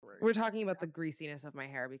We're talking about the greasiness of my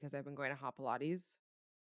hair because I've been going to hot Pilates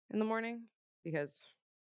in the morning because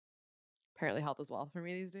apparently health is wealth for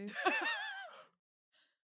me these days.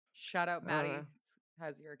 Shout out I don't Maddie know.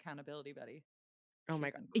 as your accountability buddy. Oh my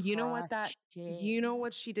She's god. been You know crushing.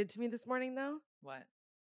 what she did to me this morning though? What?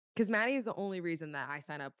 Because Maddie is the only reason that I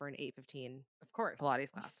sign up for an 8:15 Of course.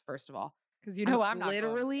 Pilates class, first of all. Because you I'm know I'm not going.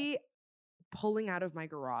 literally pulling out of my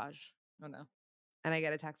garage Oh no. and I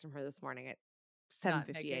get a text from her this morning at Not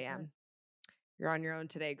 7:50 making it. a.m. You're on your own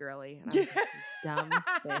today, girly. And I was like, "You dumb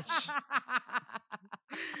bitch."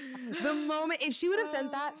 The moment if she would have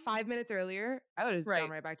sent that 5 minutes earlier, I would have gone Right.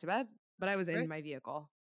 right back to bed, but I was in Right. my vehicle.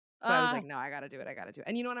 So I was like, "No, I gotta do it, I gotta do it."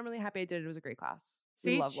 And you know what? I'm really happy I did it. It was a great class.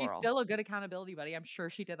 We See, love she's Laurel. still a good accountability buddy. I'm sure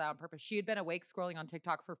she did that on purpose. She had been awake scrolling on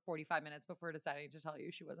TikTok for 45 minutes before deciding to tell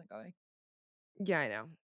you she wasn't going. Yeah, I know.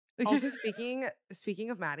 Also, speaking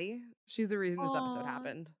of Maddie, she's the reason this episode Aw.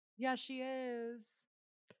 happened. Yeah, she is.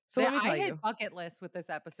 So let me I tell hit you, bucket list with this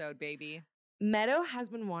episode, baby. Meadow has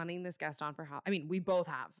been wanting this guest on for how I mean, we both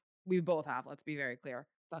have. We both have, let's be very clear.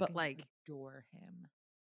 But Fucking like, adore him.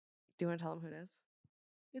 do you want to tell him who it is?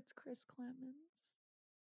 It's Chris Clemens.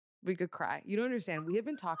 We could cry. You don't understand. We have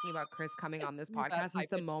been talking about Chris coming on this That podcast since the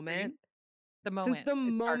high-pitched scream. moment The since moment the it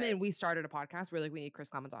started. moment we started a podcast. We're like, we need Chris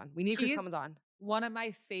Clemens on. We need Chris He is Clemens on. one of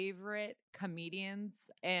my favorite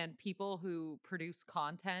comedians and people who produce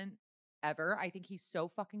content ever. I think he's so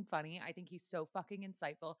fucking funny. I think he's so fucking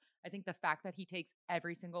insightful. I think the fact that he takes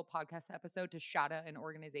every single podcast episode to shout out an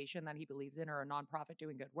organization that he believes in or a nonprofit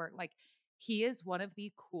doing good work. Like he is one of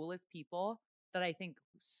the coolest people that I think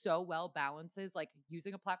so well balances like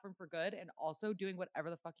using a platform for good and also doing whatever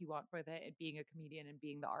the fuck you want with it and being a comedian and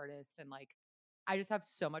being the artist and like I just have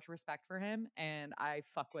so much respect for him and I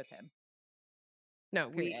fuck with him. No,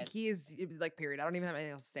 Period. he is like period. I don't even have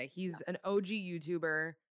anything else to say. No. He's an OG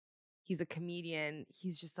YouTuber. He's a comedian.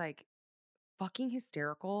 He's just like fucking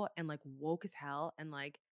hysterical and like woke as hell and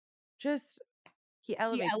like just he He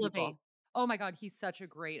elevates elevates. people. Oh my god, he's such a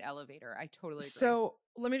great elevator. I totally agree. So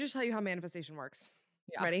let me just tell you how manifestation works.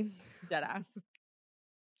 Yeah, Ready? dead ass.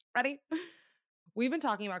 Ready? We've been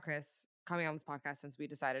talking about Chris coming on this podcast since we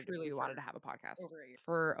decided Truly we for wanted to have a podcast over a year.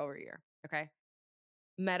 for over a year. Okay.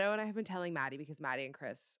 Meadow and I have been telling Maddie because Maddie and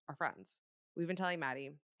Chris are friends. We've been telling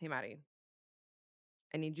Maddie, hey, Maddie,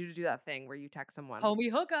 I need you to do that thing where you text someone.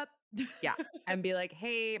 Homie hookup. Yeah. And be like,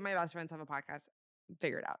 hey, my best friends have a podcast.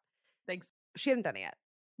 Figure it out. Thanks. She hadn't done it yet.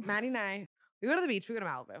 Maddie and I, we go to the beach, we go to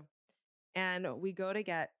Malibu, and we go to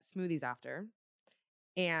get smoothies after.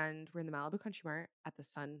 And we're in the Malibu Country Mart at the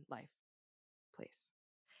Sun Life place.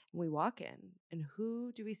 And we walk in, and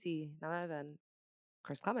who do we see? None other than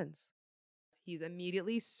Chris Clemens. He's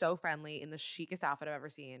immediately so friendly in the chicest outfit I've ever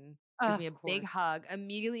seen. Gives me a Of big course. hug,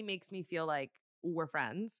 immediately makes me feel like we're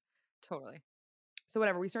friends. Totally. So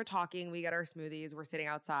whatever, we start talking, we get our smoothies, we're sitting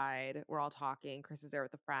outside, we're all talking. Chris is there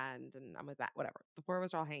with a friend, and I'm with Matt, whatever. The four of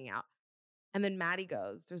us are all hanging out. And then Maddie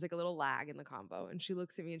goes, there's like a little lag in the convo, and she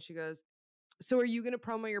looks at me and she goes, so are you gonna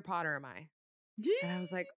promo your pod or am I? And I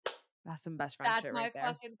was like, that's some best friend That's shit my right there.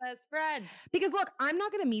 fucking best friend. Because look, I'm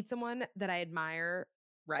not gonna meet someone that I admire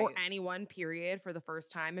Right. or anyone, period, for the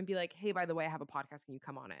first time and be like, hey, by the way, I have a podcast. Can you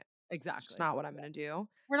come on it? It's Exactly. just not what I'm gonna do.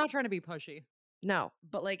 We're not trying to be pushy. No.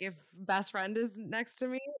 But like if best friend is next to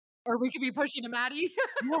me, Or we could be pushy to Maddie.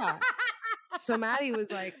 yeah. So Maddie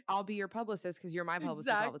was like, I'll be your publicist because you're my publicist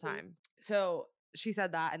all the Exactly. time. So she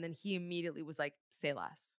said that, and then he immediately was like, say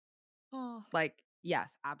less. Oh. Like,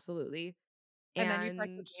 yes, absolutely. And then you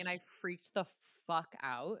texted me and I freaked the fuck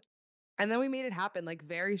out. And then we made it happen like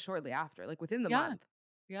very shortly after, like within the Yeah. month.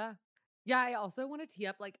 Yeah. Yeah, I also want to tee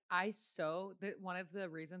up like one of the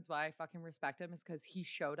reasons why I fucking respect him is because he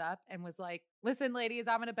showed up and was like, listen, ladies,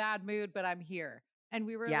 I'm in a bad mood, but I'm here. And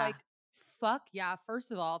we were Yeah. like, fuck yeah.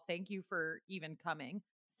 First of all, thank you for even coming.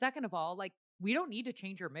 Second of all, like, we don't need to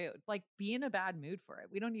change your mood. Like, be in a bad mood for it.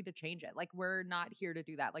 We don't need to change it. Like, we're not here to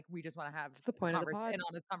do that. Like, we just want to have It's the point of the pod. an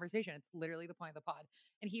honest conversation. It's literally the point of the pod.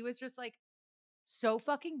 And he was just like so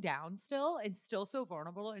fucking down still and still so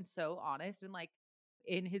vulnerable and so honest and like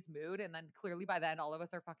in his mood. And then clearly by then, all of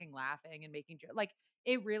us are fucking laughing and making jokes. Like,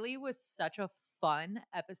 it really was such a fun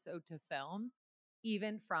episode to film,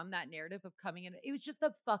 even from that narrative of coming in. It was just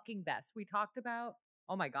the fucking best. We talked about,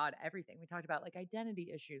 oh my God, everything. We talked about like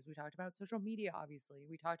identity issues. We talked about social media, obviously.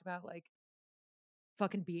 We talked about like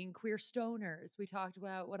fucking being queer stoners. We talked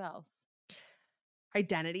about what else?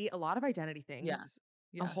 Identity, a lot of identity things.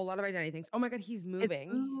 Yeah. A whole lot of identity things. Oh my God, he's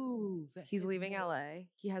moving. He's His leaving move. LA.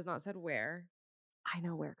 He has not said where. I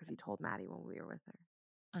know where because he told Maddie when we were with her.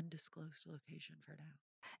 Undisclosed location for now.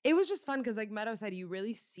 It was just fun because, like Meadow said, you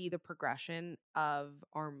really see the progression of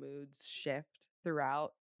our moods shift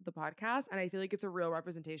throughout the podcast, and I feel like it's a real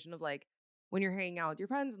representation of like when you're hanging out with your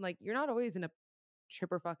friends and like you're not always in a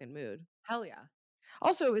chipper fucking mood. Hell yeah.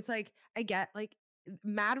 Also, it's like I get like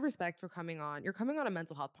mad respect for coming on. You're coming on a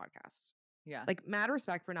mental health podcast. Yeah. Like mad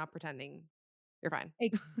respect for not pretending you're fine.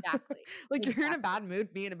 Exactly. Like you're in a Exactly. bad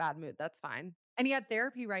mood, be in a bad mood. That's fine. And he had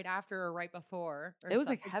therapy right after or right before or It was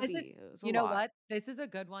like something. This is, heavy. It was a you know lot. what? This is a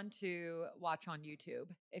good one to watch on YouTube.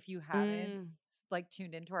 If you haven't Mm. like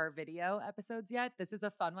tuned into our video episodes yet, this is a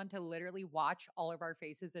fun one to literally watch all of our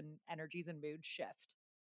faces and energies and moods shift.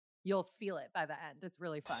 You'll feel it by the end. It's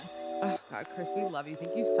really fun. Oh God, Chris, we love you.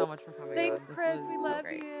 Thank you so much for coming Thanks, on. This Chris. was We so love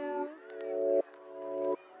great. you.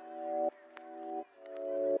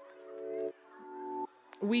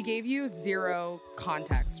 We gave you zero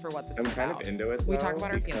context for what this I'm is kind about. of into it. We though, talk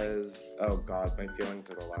about our because, feelings. oh God, my feelings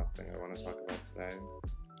are the last thing I want to talk about today.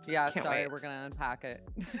 Yeah, Can't sorry, wait. we're gonna unpack it.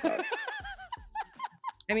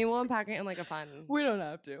 I mean, we'll unpack it in like a fun. We don't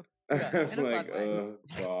have to. I'm in a fun like, way. oh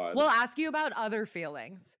God. We'll ask you about other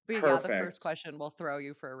feelings. But yeah, the Perfect. first question will throw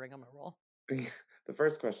you for a rigmarole. The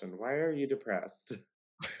first question: why are you depressed?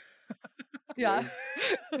 Yeah.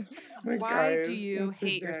 Like, Why do guys, you hate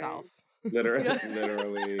today- yourself? Literally, Yeah.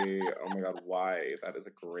 literally. Oh my God, why? That is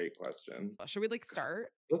a great question. Should we like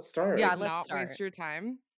start? Let's start. Yeah, Like, let's not start. waste your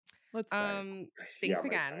time. Let's start. Yeah, Thanks my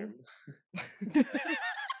again. time.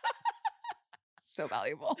 So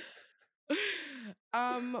valuable.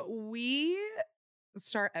 We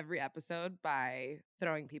start every episode by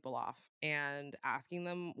throwing people off and asking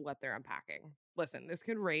them what they're unpacking. Listen, this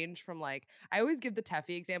could range from like I always give the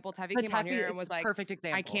Teffy example. Teffy The came on Teffy, here and it's was a like, perfect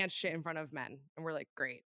example. I can't shit in front of men. And we're like,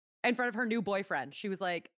 great. In front of her new boyfriend. She was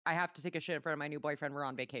like, I have to take a shit in front of my new boyfriend. We're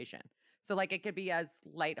on vacation. So like it could be as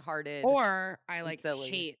lighthearted. Or I like silly.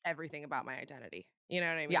 hate everything about my identity. You know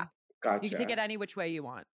what I mean? Yeah. Gotcha. You can take it any which way you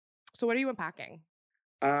want. So what are you unpacking?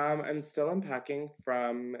 I'm still unpacking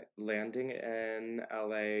from landing in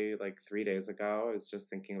LA like 3 days ago. I was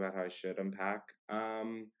just thinking about how I should unpack.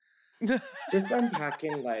 Just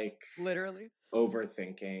unpacking like Literally.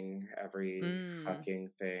 overthinking every Mm. fucking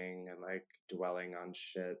thing and like dwelling on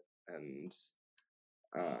shit and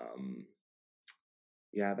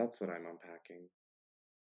yeah, that's what I'm unpacking.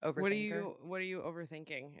 Overthinker. What are you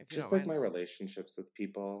overthinking? If you Just don't like my mind? relationships with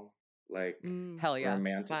people. Like Hell yeah.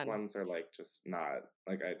 romantic Fun. ones are like just not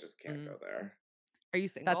like I just can't go there. Are you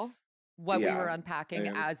single? That's what we Yeah, were unpacking I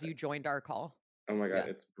am as you sick. joined our call. Oh my God, Yeah.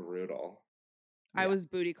 it's brutal. I Yeah. was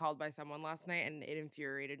booty called by someone last night and it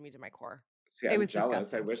infuriated me to my core. See, It I'm was jealous.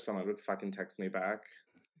 disgusting. I wish someone would fucking text me back.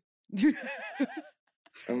 I'm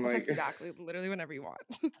I'll like, text you back literally whenever you want.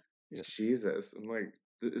 Jesus. I'm like,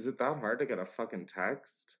 is it that hard to get a fucking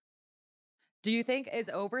text? Do you think is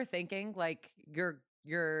overthinking like your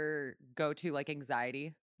go-to like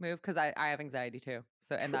anxiety move? Because I have anxiety too.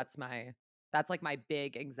 So and that's like my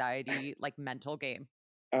big anxiety like mental game.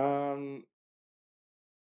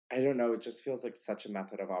 I don't know. It just feels like such a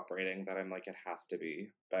method of operating that I'm like, it has to be.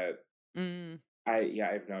 But I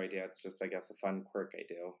have no idea. It's just, I guess, a fun quirk I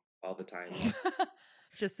do all the time.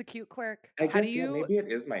 Just a cute quirk. I How do guess, yeah, you- maybe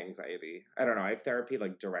it is my anxiety. I don't know. I have therapy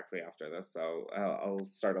like directly after this, so I'll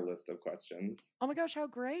start a list of questions. Oh my gosh, how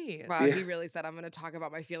great. Wow, Yeah. he really said I'm going to talk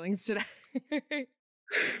about my feelings today.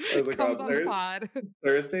 I was like, Comes oh, on the pod.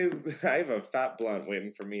 Thursdays, I have a fat blunt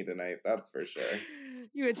waiting for me tonight. That's for sure.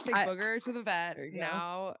 You had to take I- Booger to the vet There you go.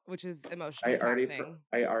 now, which is emotionally I taxing.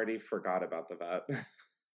 already forgot about the vet.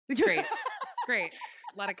 Great. Great.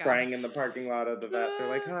 Let it go. Crying in the parking lot of the vet. They're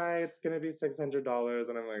like, "Hi, it's gonna be $600,"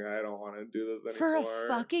 and I'm like, "I don't want to do this For anymore." a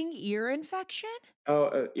fucking ear infection?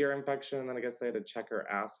 Oh, ear infection, and then I guess they had to check her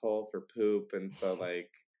asshole for poop, and so like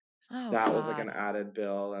Oh, that was like God. an added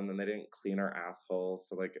bill, and then they didn't clean her asshole,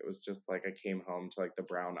 so like it was just like I came home to like the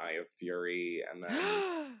brown eye of fury, and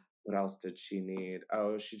then what else did she need?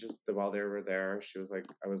 Oh, she just while they were there, she was like,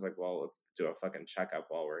 I was like, well, let's do a fucking checkup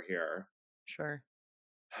while we're here. Sure.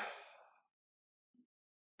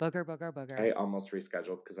 Booger, booger, booger. I almost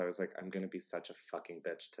rescheduled because I was like, I'm gonna be such a fucking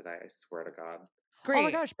bitch today. I swear to God. Great. Oh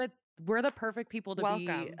my gosh, but we're the perfect people to be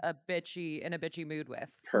Welcome. in a bitchy mood with.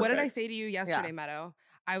 Perfect. What did I say to you yesterday, Meadow?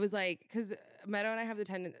 I was like, because Meadow and I have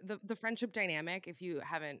the friendship dynamic, if you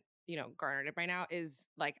haven't, garnered it by now, is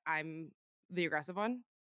like I'm the aggressive one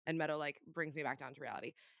and Meadow like brings me back down to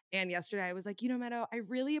reality. And yesterday I was like, Meadow, I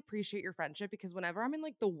really appreciate your friendship because whenever I'm in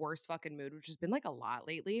like the worst fucking mood, which has been like a lot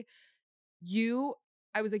lately,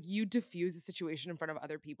 I was like, you diffuse the situation in front of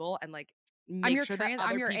other people and like make your sure that I'm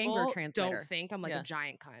other your anger people translator. don't think I'm like Yeah. a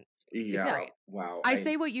giant cunt. Yeah. great. Wow. I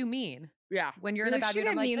say what you mean. Yeah. When you're You're in the like, bad "She mood,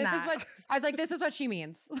 I'm didn't like, mean this is that." what I was like, this is what she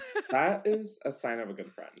means. that is a sign of a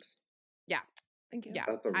good friend. Thank you. Yeah,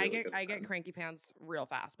 That's a really good I get friend. cranky pants real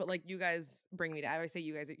fast, but like you guys bring me down. I always say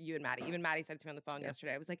you guys, you and Maddie. Even Maddie said to me on the phone Yeah.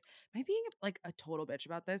 yesterday. I was like, "Am I being like a total bitch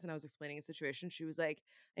about this?" And I was explaining a situation. She was like,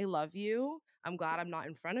 "I love you. I'm glad I'm not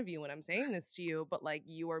in front of you when I'm saying this to you, but like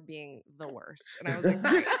you are being the worst." And I was like,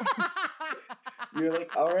 "Great, You're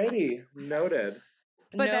like, alrighty, noted.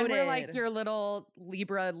 But then we're like noted." your little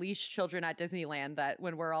Libra leash children at Disneyland that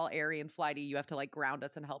when we're all airy and flighty, you have to like ground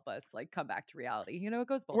us and help us like come back to reality. You know, it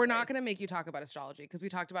goes both We're ways. not gonna make you talk about astrology because we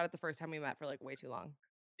talked about it the first time we met for like way too long.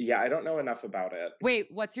 Yeah, I don't know enough about it. Wait,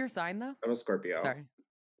 what's your sign though? I'm a Scorpio. Sorry.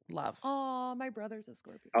 Love. Oh, my brother's a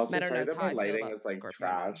Scorpio. Also, Meadow sorry knows that how my I feel lighting about is like Scorpio men.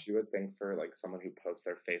 trash. You would think for like someone who posts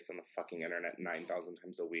their face on the fucking internet 9,000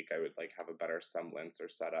 times a week, I would like have a better semblance or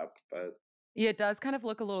setup, but Yeah, it does kind of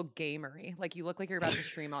look a little gamery. Like you look like you're about to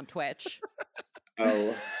stream on Twitch.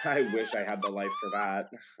 oh, I wish I had the life for that.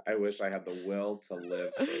 I wish I had the will to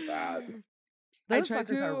live for that. Those tried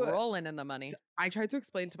fuckers are to- rolling in the money. I tried to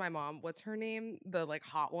explain to my mom what's her name, the like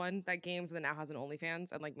hot one that games and then now has an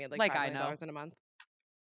OnlyFans and like made like Like, $5 I million know. in a month.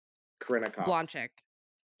 Corinna Kopf. Blonde chick.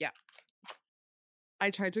 Yeah. I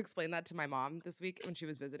tried to explain that to my mom this week when she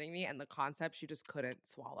was visiting me, and the concept she just couldn't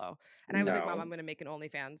swallow. And I was like, "Mom, No. I'm gonna make an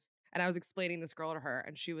OnlyFans." And I was explaining this girl to her,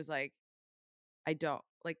 and she was like, "I don't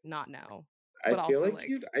like not know." I But feel also, like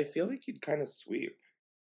like- you'd kind of sweep.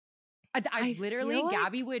 I I literally, feel like-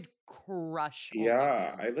 Gabby would crush.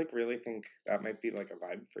 Yeah, I OnlyFans. like really think that might be like a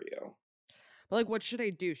vibe for you. But like, what should I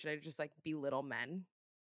do? Should I just like belittle men?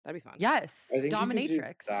 That'd be fun. Yes, I think you could do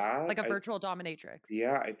dominatrix, that. like a virtual dominatrix.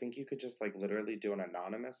 Yeah, I think you could just like literally do an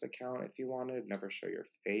anonymous account if you wanted, never show your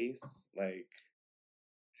face. Like,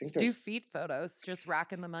 I think Do there's feet photos, just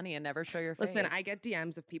racking the money and never show your face. Listen, I get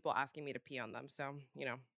DMs of people asking me to pee on them, so you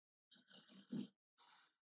know.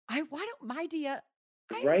 Why don't my DM?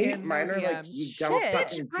 I ain't right? getting no Mine are like, DMs. you don't Shit.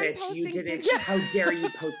 fucking I'm bitch, you posting didn't. pictures. How dare you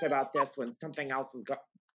post about this when something else is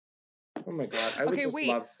Oh my god, I would Okay, just wait.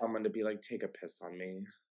 love someone to be like, take a piss on me.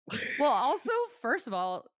 Well, also, first of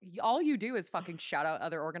all you do is fucking shout out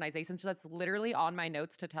other organizations. So that's literally on my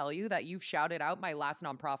notes to tell you that you've shouted out my last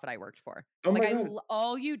nonprofit I worked for. Oh Like, my god.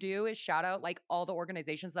 all you do is shout out like all the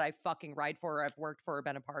organizations that I fucking ride for or I've worked for or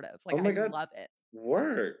been a part of. Like, Oh my I God. love it.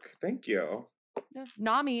 Work. Thank you. Yeah.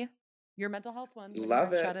 NAMI, your mental health one. when you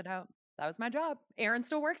Love guys it. Shouted out. That was my job. Aaron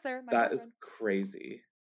still works there. My That is boyfriend. crazy.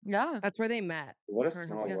 Yeah, That's where they met. What a Her and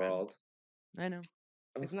her small boyfriend. world. I know.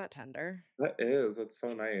 Ugh, Isn't that tender? that is. That's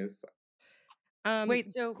so nice. Wait,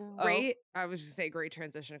 so Great. I was just say great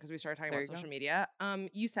transition because we started talking There about you go. social media.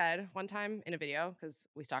 You said one time in a video because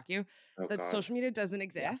we stalk you Oh that god. social media doesn't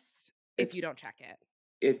exist if It's- you don't check it.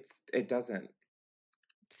 It doesn't.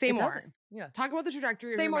 Say It more. doesn't. Yeah. Talk about the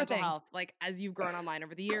trajectory of Say your more mental things. health, like as you've grown online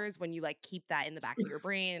over the years, when you like keep that in the back of your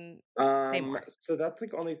brain. Say more. So that's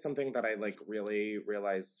like only something that I like really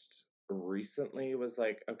realized recently was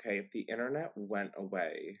like, okay, if the internet went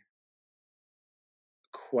away,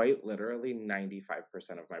 quite literally 95%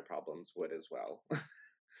 of my problems would as well.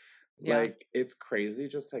 Yeah. Like, it's crazy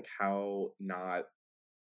just like how not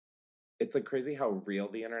it's like crazy how real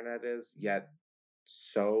the internet is, yet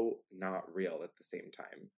so not real at the same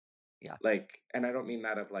time. Yeah. Like, and I don't mean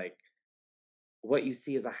that of like what you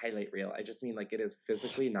see is a highlight reel. I just mean like it is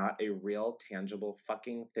physically not a real, tangible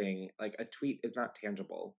fucking thing. Like a tweet is not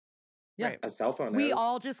tangible. Yeah. Right. A cell phone We is.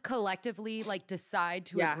 all just collectively like decide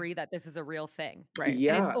to Yeah. agree that this is a real thing. Right. And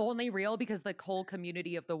Yeah. it's only real because the whole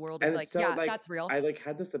community of the world is And like, so, yeah, like, that's real. I like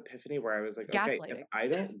had this epiphany where I was like, It's okay, if gaslighting. I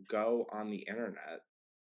don't go on the internet,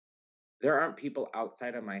 there aren't people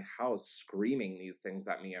outside of my house screaming these things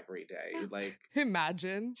at me every day. Like,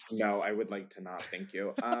 Imagine. no, I would like to not, thank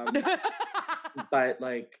you. But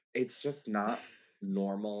like, it's just not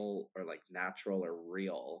normal or like natural or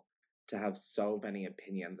real to have so many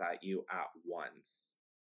opinions at you at once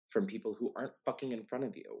from people who aren't fucking in front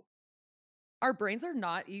of you. Our brains are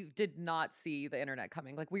not, you did not see the internet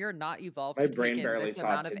coming. Like, we are not evolved My to brain take in barely this saw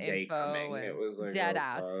amount of today info coming. It and was like, dead oh,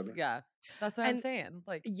 ass. God. Yeah. That's what I'm And saying.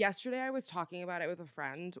 Like, yesterday I was talking about it with a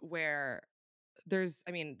friend where there's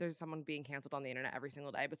someone being canceled on the internet every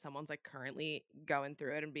single day, but someone's like currently going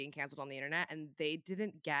through it and being canceled on the internet, and they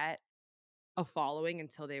didn't get a following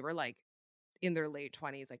until they were like in their late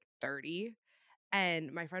 20s, like 30.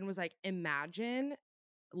 And my friend was like, imagine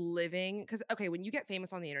living because okay, when you get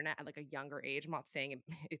famous on the internet at like a younger age, I'm not saying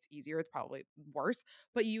it's easier, it's probably worse,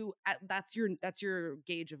 but that's your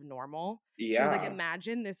gauge of normal. She was like, Yeah.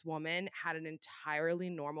 imagine this woman had an entirely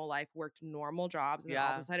normal life, worked normal jobs, and then all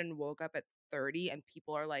of Yeah. a sudden woke up at 30 and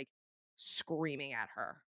people are like screaming at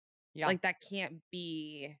her. yeah. Like that can't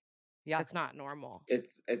be Yeah. That's not normal.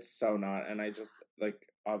 It's so not. And I just like,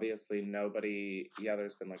 obviously nobody, yeah,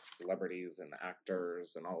 there's been like celebrities and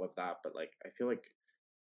actors and all of that, but like I feel like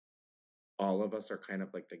all of us are kind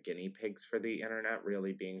of like the guinea pigs for the internet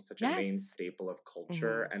really being such a main Yes. staple of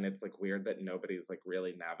culture. Mhm. And it's like weird that nobody's like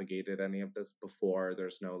really navigated any of this before.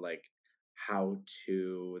 There's no like how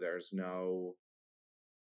to, there's no,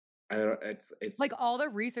 I don't, it's Like all the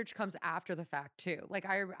research comes after the fact too. Like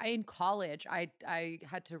I in college, I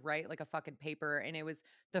had to write like a fucking paper, and it was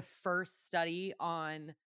the first study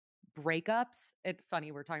on breakups. It's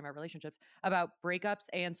funny we're talking about relationships, about breakups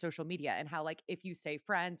and social media, and how like if you stay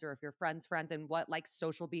friends or if you're friends and what like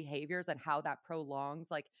social behaviors and how that prolongs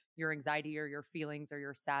like your anxiety or your feelings or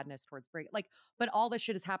your sadness towards break, like, but all this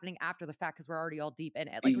shit is happening after the fact because we're already all deep in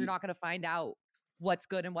it. Like we're e- not going to find out what's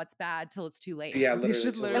good and what's bad till it's too late. yeah, They literally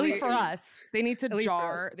should till At we're least for literally. fucking, us. They need to At least for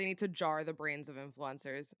us. jar the brains of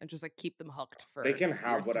influencers and just like keep them hooked they for can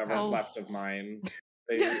have years to whatever's come. left of mine.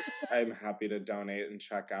 They, I'm happy to donate and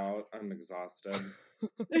check out. I'm exhausted.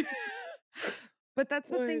 But that's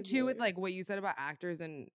the thing Why, too with boy? like what you said about actors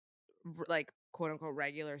and like quote unquote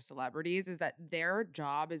regular celebrities is that their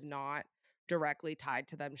job is not directly tied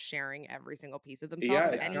to them sharing every single piece of themselves. Yeah,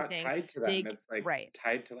 If it's Yeah. not anything, tied to they them. It's like right.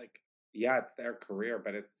 tied to like, yeah, it's their career,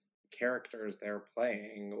 but it's characters they're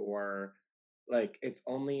playing, or like it's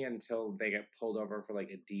only until they get pulled over for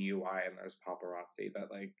like a DUI and there's paparazzi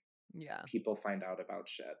that like Yeah. people find out about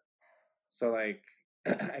shit. So like,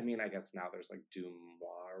 I mean, I guess now there's like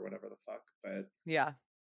Dumois or whatever the fuck, but Yeah.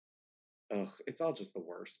 ugh, it's all just the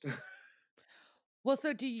worst. Well,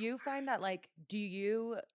 so do you find that like do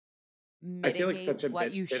you I feel like mitigate such a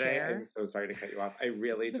what bitch you today. I'm share? so sorry to cut you off. I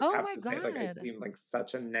really just Oh have my to say, like, I god. seem like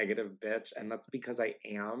such a negative bitch, and that's because I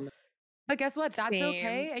am. But guess what? That's Same.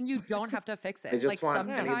 okay and you don't have to fix I it. just Like want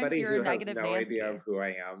Yeah. sometimes anybody you're a who has negative no idea of Nancy. who I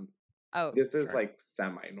am. Oh, This is sure. like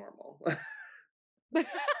semi-normal.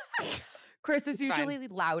 Chris is It's fine. usually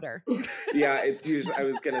louder. Yeah, it's usually. I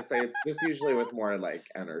was gonna say it's just usually with more like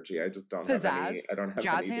energy. I just don't have any. I Pizzazz. don't have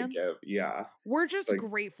Jazz any to hands. give. Yeah, We're just like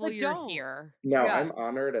grateful But you're don't. here. no, Yeah. I'm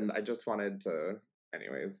honored, and I just wanted to.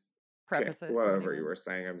 Anyways, okay, Preface it for whatever you anyone. were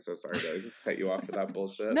saying. I'm so sorry to cut you off for that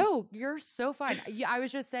bullshit. No, you're so fine. Yeah, I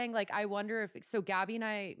was just saying, like, I wonder if so Gabby and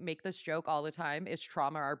I make this joke all the time, is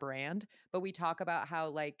trauma our brand? But we talk about how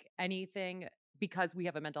like anything because we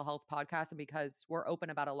have a mental health podcast and because we're open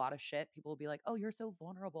about a lot of shit, people will be like, "Oh, you're so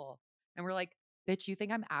vulnerable." And we're like, "Bitch, you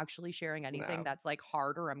think I'm actually sharing anything No. that's like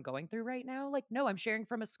hard or I'm going through right now?" Like, no, I'm sharing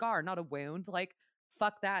from a scar, not a wound. Like,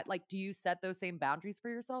 fuck that. Like, do you set those same boundaries for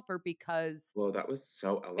yourself or because Well, that was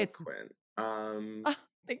so it's eloquent. oh,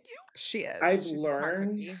 thank you. She I've is. She's a smart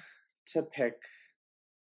learned cookie. to pick.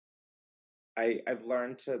 I've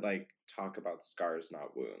learned to like talk about scars,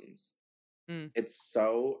 not wounds. Mm. It's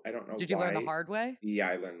so I don't know Did you learn the why. hard way? Yeah,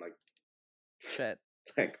 I learned like Shit.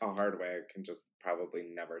 like a hard way I can just probably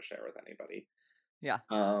never share with anybody. Yeah.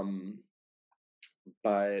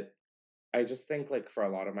 But I just think like for a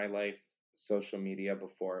lot of my life, social media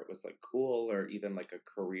before it was like cool or even like a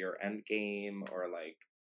career end game, or like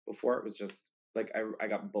before it was just like I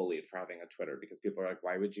got bullied for having a Twitter because people are like,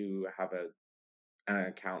 why would you have an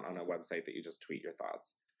account on a website that you just tweet your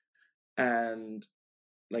thoughts? And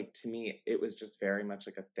like to me, it was just very much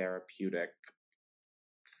like a therapeutic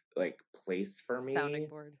like place for Sounding me.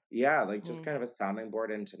 board. Yeah, like just Mm. kind of a sounding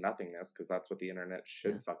board into nothingness because that's what the internet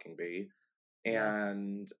should Yeah. fucking be. Yeah.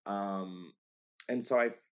 And so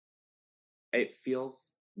it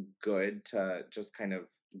feels good to just kind of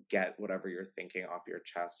get whatever you're thinking off your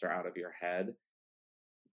chest or out of your head.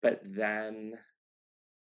 But then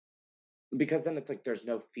because then it's like there's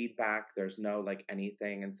no feedback, there's no like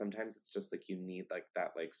anything, and sometimes it's just like you need like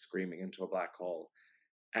that like screaming into a black hole.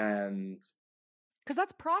 And Because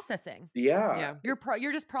that's processing. yeah, Yeah.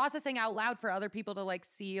 You're just processing out loud for other people to like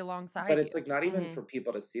see but alongside it's you. like not even Mhm. for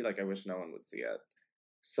people to see. Like I wish no one would see it.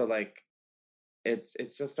 So like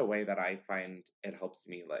it's just a way that I find it helps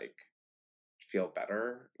me like feel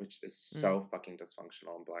better, which is so fucking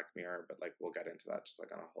dysfunctional in Black Mirror, but like we'll get into that just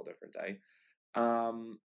like on a whole different day.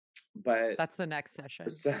 But That's the next session.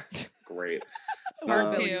 so, great. We'll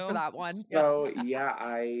Part bill you for two. that one. So yeah,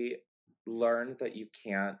 I learned that you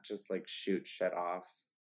can't just like shoot shit off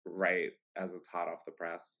right as it's hot off the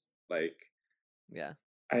press. Like Yeah.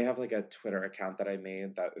 I have like a Twitter account that I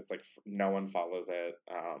made that is like no one follows it.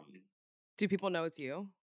 Do people know it's you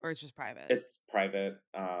or it's just private? It's private,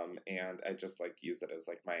 and I just like use it as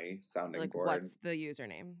like my sounding Like, board. what's the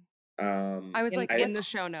username? I was like, in the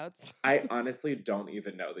show notes. I honestly don't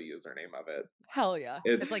even know the username of it. hell yeah.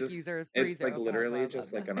 It's like just user it's like 30. literally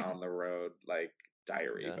just like an on the road like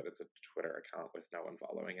diary, Yeah. but it's a Twitter account with no one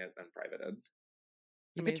following it and privated.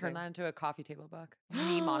 You could turn Amazing. that into a coffee table book.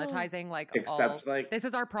 Me monetizing like Except all. like This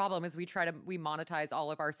is our problem is we monetize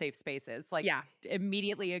all of our safe spaces. Like Yeah.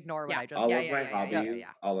 immediately ignore what Yeah. I just all said. of my hobbies,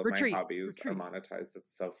 Yeah. all of my Retreat. hobbies are Retreat. monetized.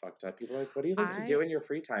 It's so fucked up. People are like, what do you like to do in your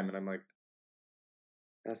free time? And I'm like,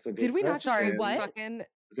 that's a good Did we not just have Sorry, this what? fucking did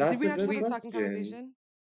That's we a not just good have this fucking question. conversation?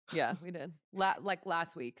 Yeah, we did. Like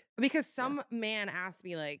last week. Because some man asked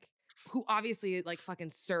me, like, who obviously like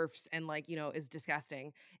fucking surfs and like, you know, is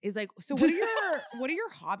disgusting, is like, so what are your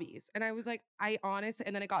hobbies? And I was like, I honestly,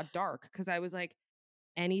 and then it got dark because I was like,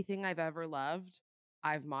 anything I've ever loved,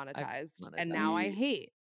 I've monetized. And now I monetized.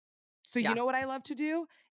 hate. So Yeah. you know what I love to do?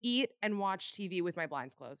 Eat and watch TV with my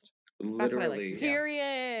blinds closed. That's what I like to Literally. do.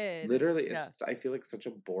 Period. Literally, Yeah. I feel like such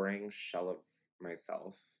a boring shell of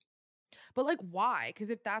myself. But like, why? Because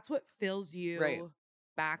if that's what fills Right. you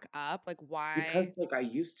back up, like, why? Because like I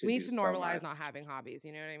used to we do need to so normalize much. not having hobbies.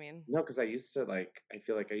 You know what I mean? No, because I used to like, I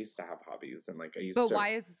feel like I used to have hobbies and like I used But to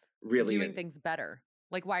why is really doing things better?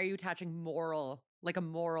 Like, why are you attaching a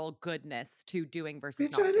moral goodness to doing versus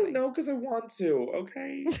Bitch, not I doing? don't know because I want to,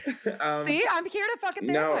 okay? See, I'm here to fucking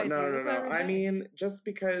No, therapize no, you. no, That's what no. we're I saying. mean, just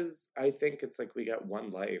because I think it's like we get one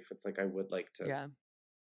life, it's like I would like to, Yeah.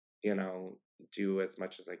 you know, do as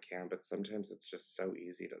much as I can, but sometimes it's just so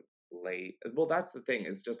easy to lay. Well, that's the thing,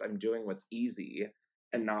 is just I'm doing what's easy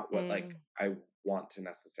and not what like I want to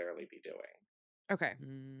necessarily be doing. Okay.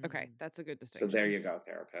 Mm. That's a good So distinction. there you go,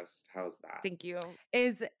 therapist. How's that? Thank you.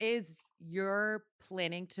 Is your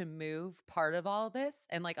planning to move part of all this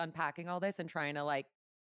and like unpacking all this and trying to like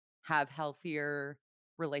have healthier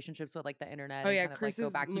relationships with like the internet Oh and yeah, kind of like Chris go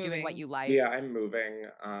is back to doing what moving. you like? Yeah, I'm moving.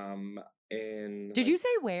 In Did like, you say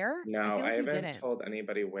where? no, I feel like I you haven't didn't. told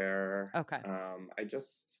anybody where. Okay. I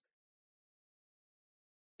just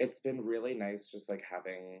it's been really nice just like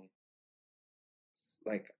having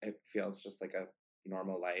like it feels just like a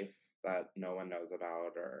normal life that no one knows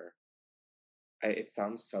about or it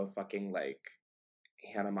sounds so fucking like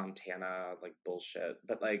Hannah Montana like bullshit,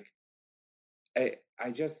 but like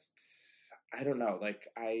I just I don't know, like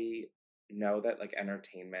I know that like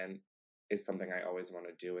entertainment is something I always want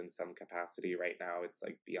to do in some capacity. Right now it's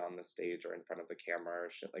like be on the stage or in front of the camera or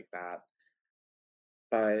shit like that.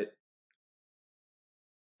 But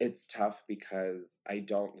it's tough because I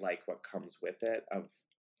don't like what comes with it of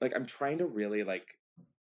like I'm trying to really like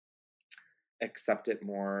accept it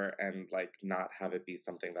more and like not have it be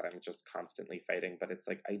something that I'm just constantly fighting, but it's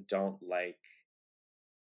like I don't like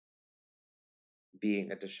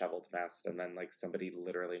being a disheveled mess and then like somebody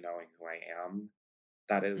literally knowing who I am.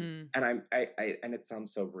 That is and I and it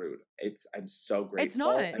sounds so rude. I'm so grateful. It's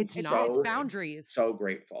not. I'm It's It's so boundaries. so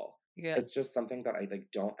grateful. Yeah. It's just something that I like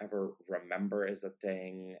don't ever remember as a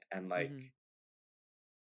thing and like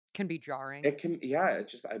can be jarring. it can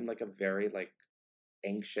it's just I'm like a very like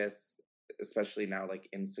anxious, especially now like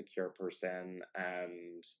insecure person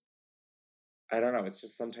and I don't know, it's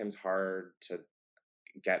just sometimes hard to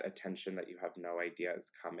get attention that you have no idea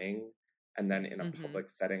is coming. And then in a public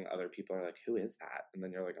setting, other people are like, who is that? And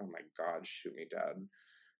then you're like, oh my God, shoot me dead.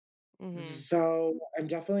 So I'm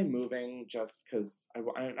definitely moving just because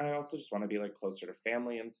I also just want to be like closer to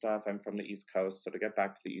family and stuff. I'm from the East Coast. So to get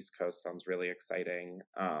back to the East Coast sounds really exciting.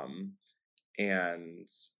 And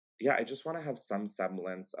yeah, I just want to have some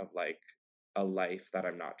semblance of like a life that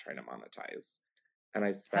I'm not trying to monetize. And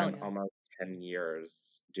I spent almost 10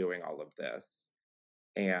 years doing all of this.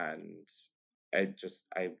 And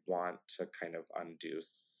I want to kind of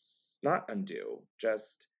not undo,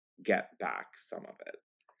 just get back some of it.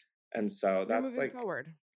 And so that's like,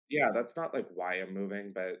 forward. Yeah, that's not like why I'm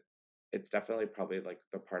moving, but it's definitely probably like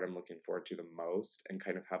the part I'm looking forward to the most and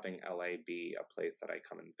kind of having LA be a place that I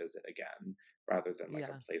come and visit again rather than like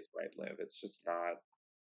a place where I live. It's just not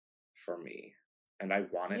for me. And I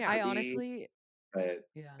want it to be, honestly, but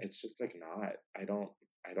it's just like not. I don't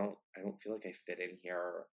feel like I fit in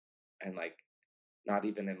here and like not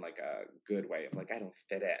even in like a good way of like I don't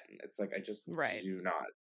fit in. It's like I just do not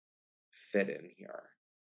fit in here.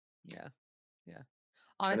 Yeah.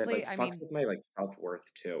 Honestly, and it like fucks with my like self-worth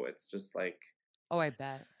too. It's just like I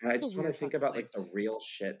bet. I just want to think about like the real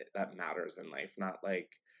shit that matters in life, not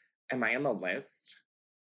like am I on the list?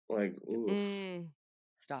 Like ooh.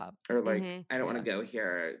 Stop. Or like I don't want to go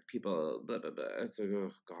here. People blah blah blah. It's like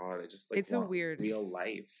oh god, I just like it's want a weird real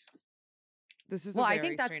life. This is well, I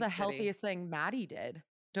think that's the healthiest thing Maddie did.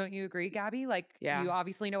 Don't you agree, Gabby? Like you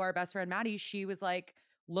obviously know our best friend Maddie. She was like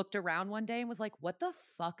looked around one day and was like, what the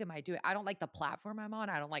fuck am I doing? I don't like the platform I'm on.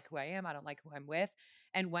 I don't like who I am. I don't like who I'm with.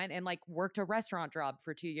 And went and like worked a restaurant job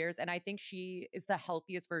for 2 years. And I think she is the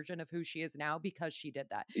healthiest version of who she is now because she did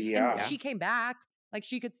that. Yeah. And she came back Like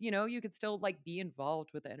she could, you could still like be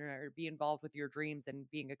involved with the internet or be involved with your dreams and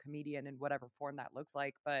being a comedian in whatever form that looks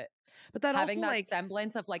like. But But that having also that like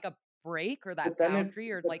semblance of like a break or that But then it's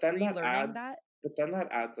boundary or but like then that relearning adds that. but then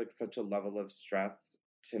that adds like such a level of stress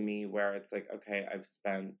to me where it's like, okay, I've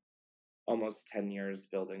spent almost 10 years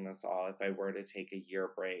building this all. If I were to take a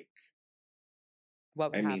year break,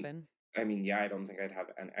 What I would mean, happen? yeah, I don't think I'd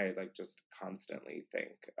have, and I like just constantly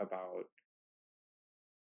think about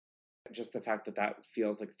just the fact that that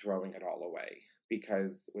feels like throwing it all away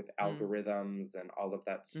because with Mm. algorithms and all of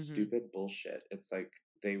that Mm-hmm. stupid bullshit, it's like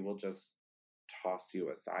they will just toss you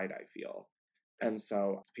aside, I feel. And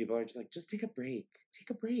so people are just like, just take a break. Take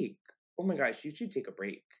a break. Oh my gosh, you should take a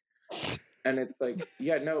break. And it's like,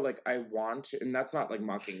 yeah, no, like I want to, and that's not like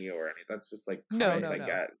mocking you or anything. That's just like No, comments no, I no.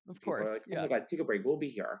 get. Of People are course. like, oh Yeah. my God, take a break. We'll be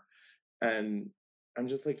here. And I'm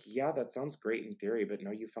just like, yeah, that sounds great in theory, but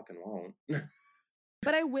no, you fucking won't.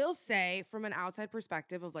 But I will say, from an outside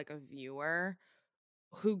perspective of like a viewer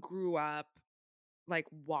who grew up like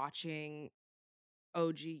watching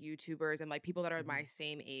OG YouTubers and like people that are my Mhm.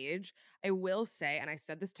 same age, I will say, and I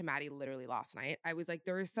said this to Maddie literally last night, I was like,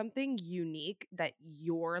 there is something unique that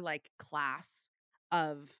your like class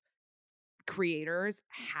of creators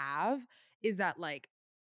have is that like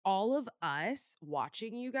all of us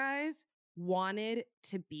watching you guys wanted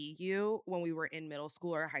to be you when we were in middle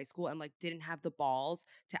school or high school and like didn't have the balls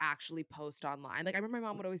to actually post online. Like I remember my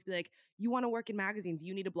mom would always be like, "You want to work in magazines,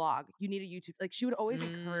 you need a blog, you need a YouTube." Like she would always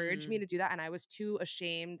encourage me Mm. to do that and I was too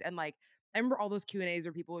ashamed and like I remember all those Q&As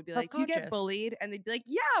where people would be like, "Do you get Self-conscious. bullied?" And they'd be like,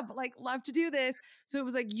 "Yeah, but like love to do this." So it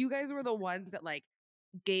was like you guys were the ones that like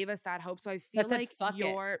gave us that hope. So I feel That said, like fuck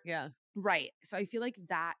it. Yeah. right. So I feel like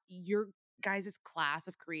that your guys' class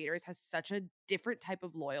of creators has such a different type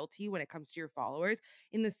of loyalty when it comes to your followers,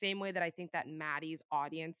 in the same way that I think that Maddie's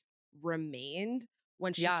audience remained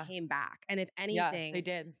when she Yeah. came back. And if Yeah, they anything,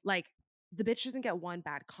 did. like the bitch doesn't get one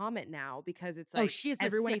bad comment now because it's Oh, like she is the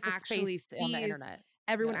safest space on the internet.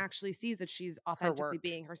 everyone Yeah. actually sees that she's Her authentically work.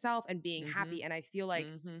 being herself and being Mhm. happy. And I feel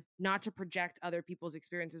like Mhm. not to project other people's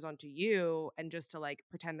experiences onto you and just to like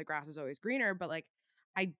pretend the grass is always greener, but like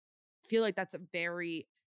I feel like that's a very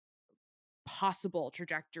possible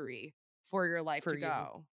trajectory for your life For to you.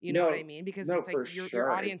 go. You know what I No, mean? Because no, it's like for your sure.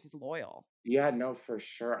 audience is loyal. Yeah, no, for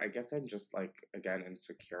sure. I guess I'm just like, again,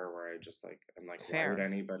 insecure where I just like, I'm like, why would Fair.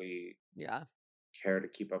 anybody Yeah. care to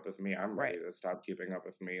keep up with me? I'm Right. ready to stop keeping up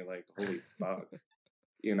with me. Like, holy fuck.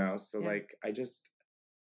 You know? So Yeah. like, I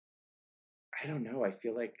don't know. I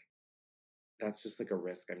feel like that's just like a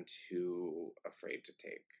risk I'm too afraid to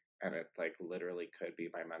take. And it like literally could be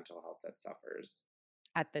my mental health that suffers.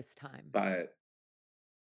 At this time. But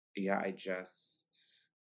yeah,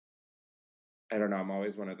 I don't know. I'm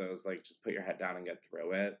always one of those like, just put your head down and get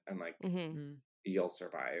through it. And like, Mhm. Mm. you'll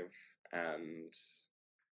survive. And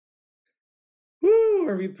woo,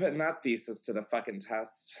 are we putting that thesis to the fucking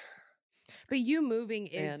test? But you moving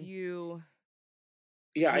is And you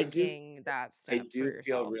Yeah, taking that I step for do feel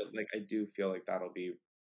yourself. real like I do feel like that'll be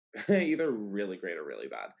either really great or really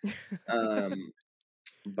bad. Um,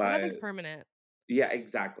 But nothing's but permanent. yeah,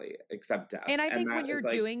 exactly, except death. I And think when that you're is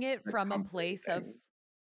like doing it the from a comforting place of thing.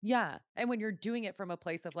 yeah, and when you're doing it from a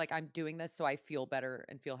place of like I'm doing this so I feel better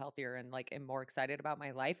and feel healthier and like am more excited about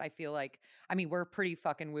my life, I feel like I mean, we're pretty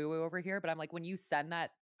fucking woo-woo over here, but I'm like when you send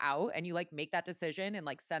that out and you like make that decision and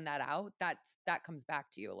like send that out, that comes back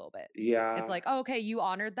to you a little bit. It's Yeah, like, oh, okay, you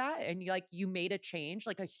honored that and you made a change,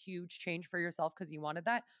 like a huge change for yourself because you wanted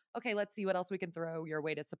that. Okay, let's see what else we can throw your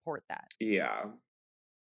way to support that. yeah,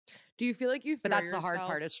 Do you feel like you But throw that's the hard yourself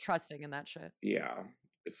part is trusting in that shit. yeah,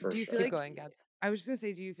 for do you feel Keep sure. like going, Gabs. I was just gonna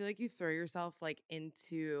say, do you feel like you throw yourself like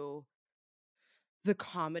into the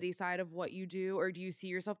comedy side of what you do, or do you see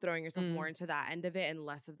yourself throwing yourself more Mm, into that end of it and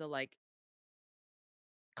less of the like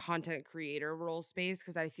content creator role space?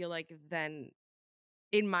 Because I feel like then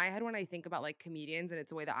in my head, when I think about like comedians and it's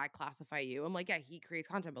the way that I classify you, I'm like, yeah, he creates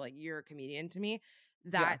content, but like you're a comedian to me.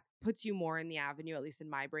 yeah. That puts you more in the avenue, at least in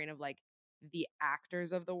my brain, of like the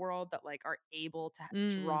actors of the world that like are able to Mm,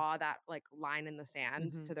 draw that like line in the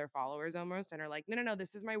sand mhm. to their followers almost and are like, no, no, no,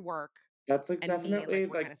 this is my work That's like and me, and like definitely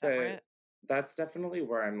we're kind like of separate. that's definitely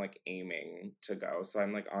where I'm like aiming to go. So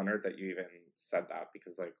I'm like honored that you even said that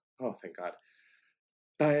because like, oh, thank God.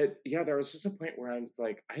 But yeah, there was just a point where I was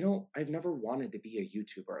like, I've never wanted to be a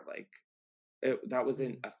YouTuber. Like, that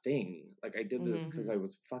wasn't Mm, a thing. Like, I did this Hmm. because mhm, I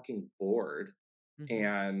was fucking bored mhm.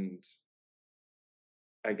 and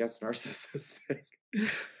I guess narcissistic.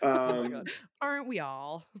 Oh my um, god. Aren't we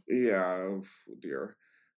all? yeah, dear.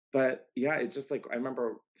 But yeah, it just like, I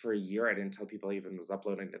remember for a year I didn't tell people I even was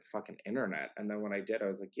uploading to the fucking internet. And then when I did, I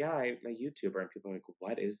was like, yeah, I'm a YouTuber. And people are like,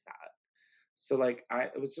 what is that? So like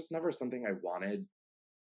it was just never something I wanted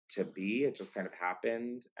to be. It just kind of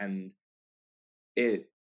happened, and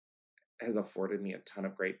it has afforded me a ton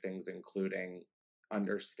of great things, including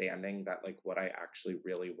understanding that like what I actually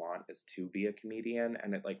really want is to be a comedian,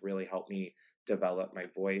 and it like really helped me develop my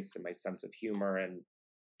voice and my sense of humor and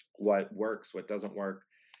what works, what doesn't work.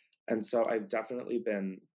 And so I've definitely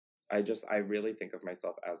been I really think of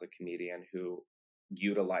myself as a comedian who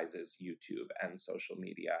utilizes YouTube and social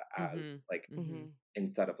media Mm-hmm. as like Mm-hmm.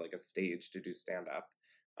 instead of like a stage to do stand up.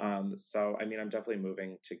 So I mean I'm definitely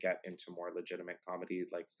moving to get into more legitimate comedy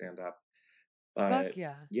like stand up. Fuck But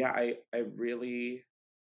yeah. yeah, I really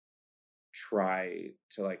try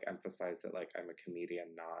to like emphasize that like I'm a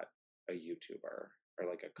comedian, not a YouTuber or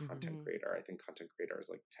like a content Mm-hmm. creator. I think content creator is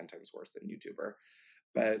like 10 times worse than YouTuber.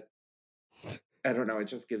 But I don't know, it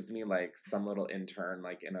just gives me like some little intern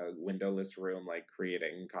like in a windowless room like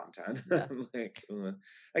creating content. Yeah. Like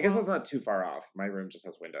I guess that's Well- not too far off. My room just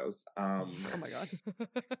has windows. Oh my God.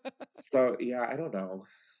 So yeah, I don't know.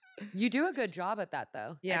 You do a good job at that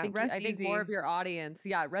though. Yeah, rest I think more easy. of your audience,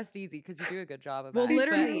 rest easy because you do a good job of Well, that.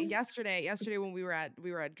 literally yesterday when we were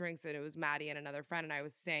at drinks and it was Maddie and another friend and I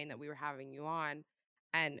was saying that we were having you on,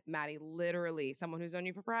 and Maddie literally, someone who's known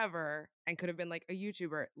you for forever and could have been like a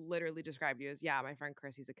YouTuber, literally described you as, yeah, my friend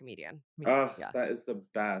Chris, he's a comedian. Oh, Yeah. that is the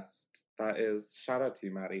best. That is shout out to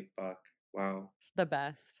you, Maddie. Fuck. Wow. The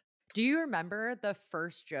best. Do you remember the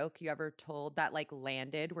first joke you ever told that like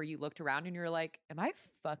landed where you looked around and you're like, am I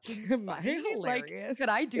fucking Am I funny? Like, hilarious? could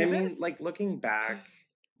I do I this? mean, like looking back,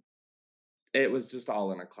 it was just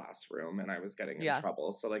all in a classroom and I was getting in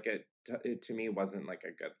trouble. So like it to me wasn't like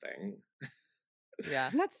a good thing. Yeah.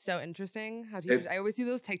 Isn't that so interesting? How teachers, I It's always see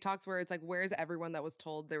those TikToks where it's like, where's everyone that was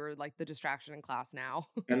told they were like the distraction in class now?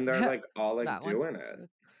 and they're like all like That one. doing it.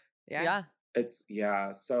 Yeah. It's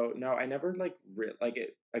yeah. So no, I never like like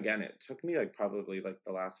it again. It took me like probably like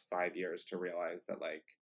the last 5 years to realize that like,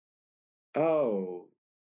 oh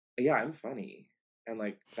yeah, I'm funny, and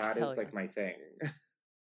like that Hell is like my thing.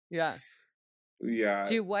 Yeah. Yeah.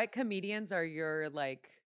 What comedians are your like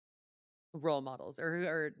role models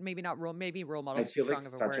or maybe not maybe role I models is too feel like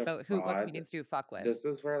strong of a such word, a but what fraud. comedians do you fuck with? This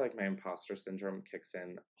is where like my imposter syndrome kicks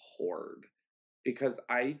in hard because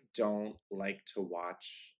I don't like to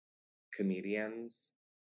watch comedians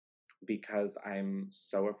because I'm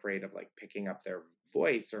so afraid of like picking up their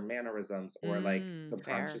voice or mannerisms or like Fair.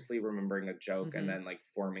 subconsciously remembering a joke and Mhm. then like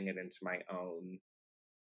forming it into my own.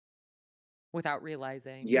 Without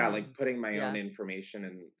realizing. Yeah, like putting my own Yeah. information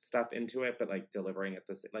and stuff into it, but like delivering it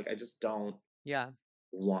like I just don't Yeah.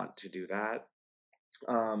 want to do that.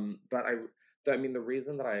 But I mean, the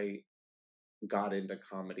reason that I got into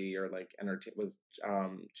comedy or like entertain was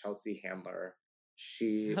Chelsea Handler.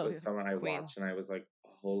 She Oh, was yeah. someone I Queen. watched and I was like,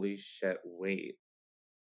 holy shit, wait.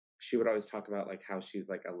 She would always talk about like how she's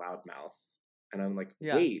like a loudmouth. And I'm like,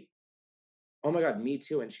 Yeah. wait, oh my God, me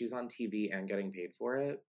too. And she's on TV and getting paid for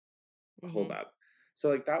it. Hold Mhm. up. So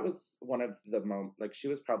like that was one of the like she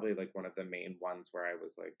was probably like one of the main ones where I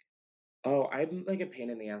was like, oh, I'm like a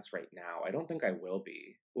pain in the ass right now. I don't think I will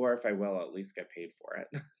be. Or if I will, I'll at least get paid for it.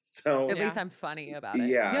 So At least Yeah. I'm funny about it.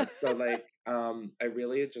 yeah. So like I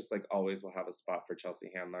really just like always will have a spot for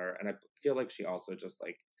Chelsea Handler. And I feel like she also just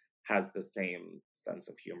like has the same sense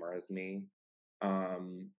of humor as me.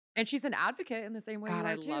 And she's an advocate in the same way God, you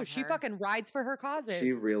I are too. love She her. fucking rides for her causes.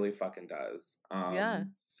 She really fucking does. Yeah.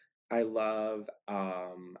 I love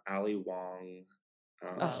Ali Wong.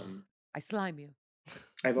 Ugh, I slime you.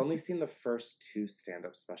 I've only seen the first 2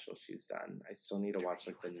 stand-up specials she's done. I still need to watch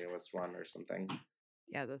like the wasn't as newest one or something.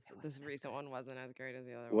 Yeah, this wasn't as recent good. one wasn't as great as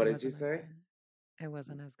the other What one. did you Wasn't as say? good. It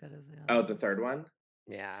wasn't as good as the other Oh, the ones. third one?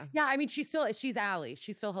 Yeah. Yeah, I mean, she's Allie.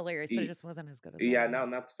 She's still hilarious, but it just wasn't as good as the Yeah, other no, ones.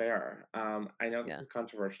 and that's fair. I know this Yeah. is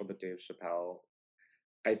controversial, but Dave Chappelle,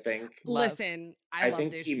 I think Love. Listen, I love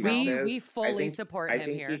think Dave he Chappelle. We misses. fully support I him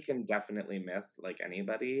think he here. can definitely miss like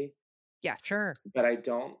anybody, Yes. Sure. but I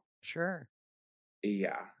don't. Sure.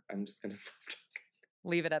 Yeah, I'm just gonna stop talking.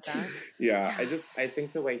 Leave it at that. Yeah, I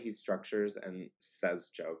think the way he structures and says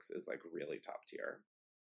jokes is like really top tier.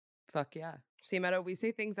 Fuck yeah. See, Meadow, we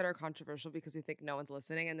say things that are controversial because we think no one's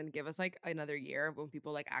listening, and then give us like another year when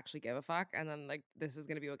people like actually give a fuck, and then like this is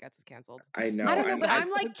gonna be what gets us canceled. I know. I don't know, and but I'm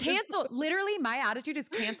I- like cancel. Literally, my attitude is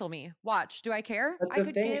cancel me. Watch. Do I care? But I the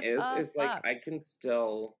could thing give is a like fuck. I can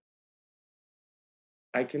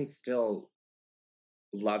still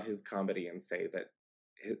love his comedy and say that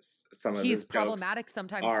some of He's his jokes problematic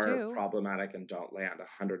sometimes are too. problematic and don't land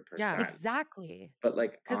 100%. Yeah. Exactly. But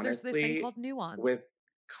like Because there's this thing honestly, called nuance. with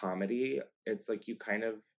comedy, it's like you kind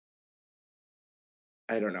of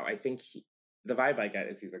I don't know. I think the vibe I get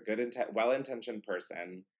is he's a good well-intentioned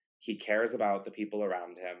person. he cares about the people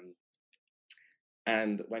around him.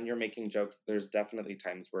 And when you're making jokes, there's definitely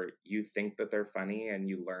times where you think that they're funny and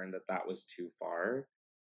you learn that that was too far.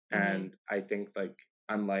 Mhm. And I think, like,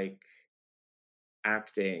 unlike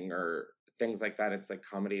acting or things like that, it's like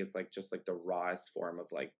comedy is like just like the rawest form of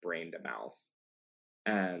like brain to mouth.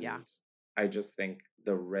 Yeah. And I just think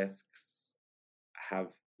the risks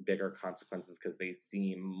have bigger consequences because they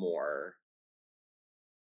seem more.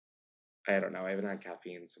 I don't know. I haven't had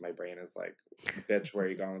caffeine, so my brain is like, bitch, where are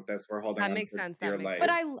you going with this? We're holding That on makes for sense. dear That makes life. But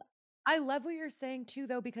sense. I love what you're saying too,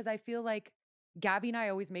 though, because I feel like Gabby and I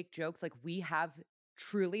always make jokes. Like we have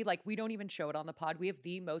truly, like we don't even show it on the pod. We have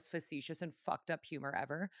the most facetious and fucked up humor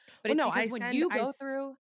ever. But Well, it's no, because when you go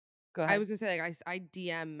through, go I ahead. was gonna say, like, I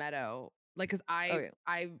DM Meadow, like, cause Oh yeah.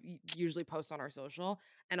 I usually post on our social,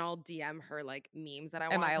 and I'll DM her like memes that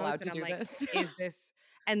I Am want I to allowed post, to and I'm do like, this? is this?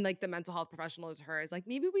 And like the mental health professional is her is like,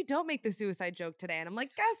 maybe we don't make the suicide joke today, and I'm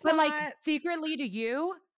like, guess But like not. secretly to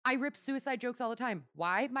you, I rip suicide jokes all the time.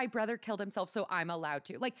 Why? My brother killed himself, so I'm allowed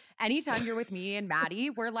to. Like anytime you're with me and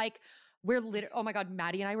Maddie, oh my God,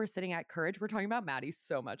 Maddie and I were sitting at Courage. We're talking about Maddie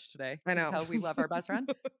so much today. I You can know. tell we love our best friend.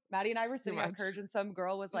 Maddie and I were Too sitting at much. Courage, and some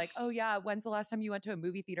girl was like, "Oh yeah, when's the last time you went to a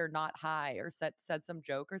movie theater not high?" Or said some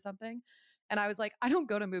joke or something. And I was like, I don't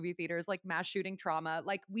go to movie theaters, like mass shooting trauma.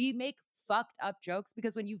 Like we make fucked up jokes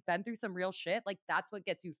because when you've been through some real shit, like that's what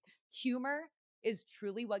gets you. Humor is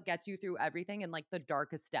truly what gets you through everything and like the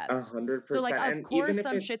darkest depths. So like 100%. of And even course if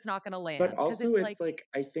some it's, shit's not gonna but land because also it's it's like like,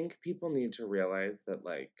 I think people need to realize that,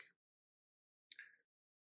 like,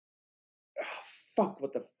 oh, fuck,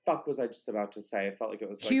 what the fuck was I just about to say? I felt like it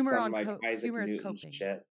was like some like Isaac humor is Newton coping.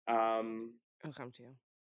 shit. I'll come to you.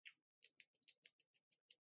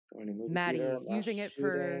 Going to movie Maddie, theater, mass using it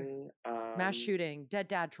for shooting, mass shooting, dead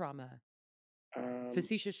dad trauma,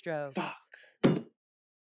 facetious jokes. fuck.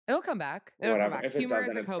 It'll come back. It'll come Whatever. back. If it Humor is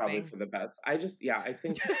doesn't, a it's probably coping. for the best. I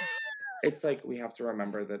think it's like we have to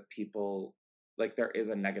remember that people, like, there is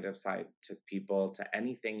a negative side to people, to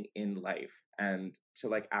anything in life. And to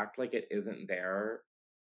like act like it isn't there,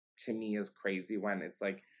 to me, is crazy when it's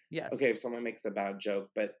like, Yes. okay, if someone makes a bad joke,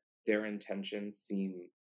 but their intentions seem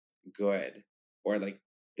good, or like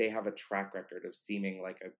they have a track record of seeming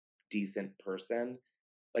like a decent person,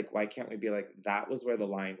 like, why can't we be like, that was where the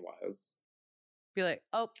line was? Be like,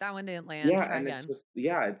 oh, that one didn't land. Yeah, Try and it's again. just,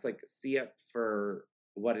 yeah, it's like, see it for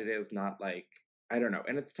what it is, not like, I don't know.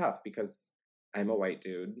 And it's tough because I'm a white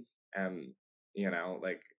dude, and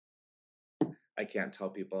like, I can't tell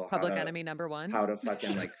people Public enemy number one. how to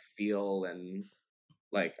fucking like feel, and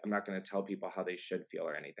like, I'm not going to tell people how they should feel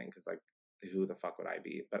or anything, because like, who the fuck would I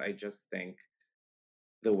be? But I just think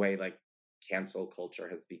the way like cancel culture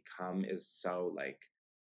has become is so like,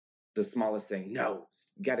 the smallest thing, no,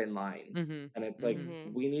 get in line. Mm-hmm. And it's like,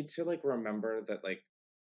 Mhm. we need to like remember that like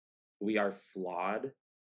we are flawed,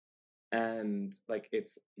 and like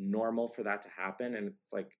it's normal for that to happen, and it's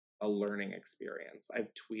like a learning experience. I've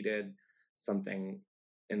tweeted something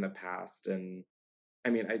in the past, and I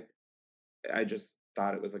mean, I just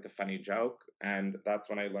thought it was like a funny joke, and that's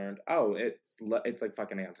when I learned, oh, it's like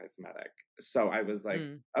fucking anti-Semitic. So I was like,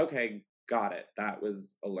 okay, got it. That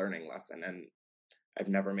was a learning lesson, and I've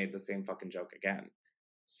never made the same fucking joke again.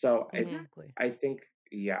 So Exactly. I think,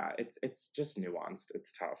 yeah, it's just nuanced.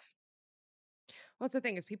 It's tough. Well, that's the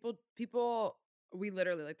thing is people we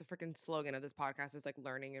literally, like, the freaking slogan of this podcast is like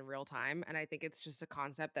learning in real time, and I think it's just a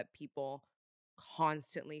concept that people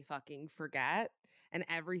constantly fucking forget, and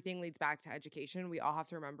everything leads back to education. We all have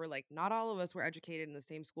to remember, like, not all of us were educated in the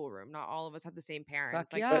same schoolroom. Not all of us had the same parents.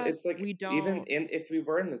 Fuck Like, But yeah. it's like, we even don't. if we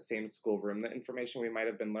were in the same schoolroom, the information we might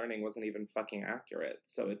have been learning wasn't even fucking accurate.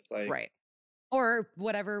 So it's like, Right. Or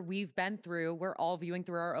whatever we've been through, we're all viewing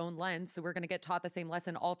through our own lens. So we're going to get taught the same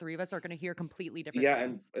lesson. All three of us are going to hear completely different yeah,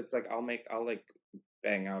 and things. it's like, I'll like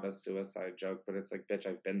bang out a suicide joke, but it's like, bitch,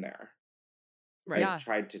 I've been there. Right. Yeah. I've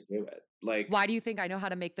tried to do it. Like, Why do you think I know how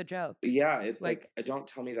to make the joke? yeah, it's Like, like, don't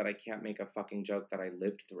tell me that I can't make a fucking joke that I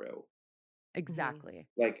lived through. exactly.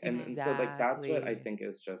 Like, and so like, that's what I Exactly. think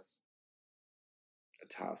is just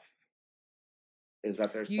tough, is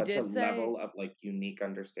that there's You such a did say, level of like unique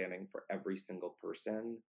understanding for every single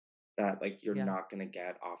person that like you're yeah. not going to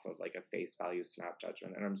get off of like a face value snap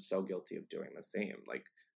judgment. And I'm so guilty of doing the same, like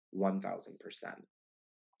 1000%.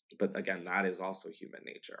 But again, that is also human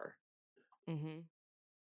nature. Mm-hmm.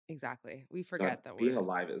 Exactly. We God, forget that being we're.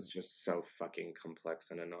 alive is just so fucking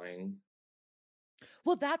complex and annoying.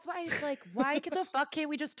 Well, that's why it's like, why the fuck can't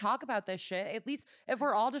we just talk about this shit? At least if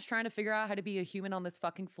we're all just trying to figure out how to be a human on this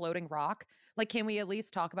fucking floating rock, like, can we at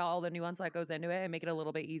least talk about all the nuance that goes into it and make it a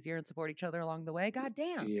little bit easier and support each other along the way? God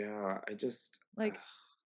damn. Yeah, I just Like,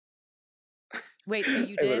 Wait, so I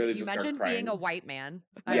literally you just start mentioned being a crying. white man.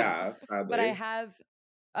 I know. Yeah, But I sadly.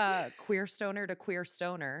 have queer stoner to queer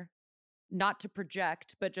stoner, not to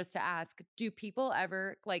project, but just to ask, do people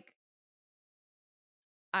ever like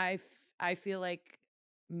I feel like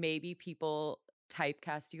maybe people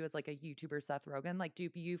typecast you as like a YouTuber Seth Rogen. Like, do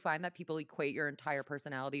you find that people equate your entire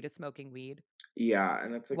personality to smoking weed Yeah,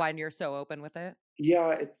 and it's like when you're so open with it?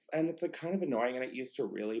 yeah, it's like kind of annoying and it used to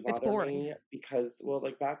really It's bother boring. me because well,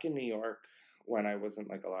 like back in New York when I wasn't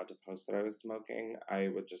like allowed to post that I was smoking, I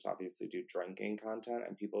would just obviously do drinking content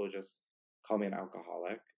and people would just call me an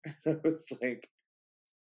alcoholic. And I was like,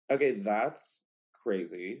 okay, that's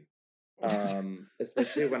crazy.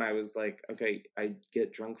 Especially when I was like, okay, I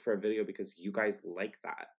get drunk for a video because you guys like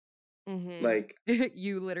that. Mm-hmm. Like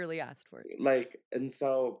You literally asked for it. and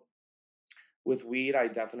so with weed, I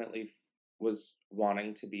definitely was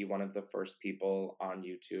wanting to be one of the first people on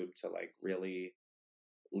YouTube to like really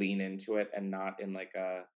lean into it and not in like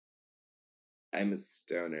a I'm a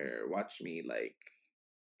stoner, watch me like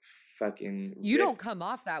fucking You don't rip. come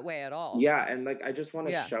off that way at all. Yeah, and like I just want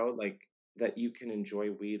to Yeah. show like that you can enjoy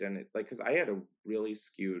weed and it like cuz I had a really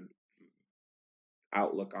skewed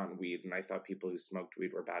outlook on weed and I thought people who smoked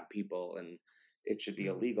weed were bad people and it should be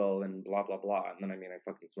Mm. illegal and blah blah blah. And then I mean I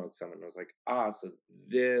fucking smoked some and was like, so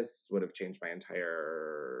this would have changed my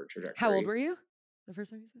entire How old trajectory. were you the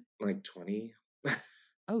first time you said? Like 20.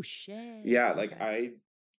 Oh shit. Yeah, like Okay. I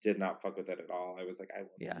did not fuck with it at all. I was like, I will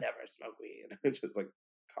Yeah. never smoke weed. It's just like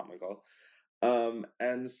comical.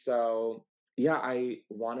 And so yeah, I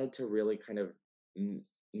wanted to really kind of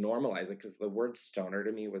normalize it because the word stoner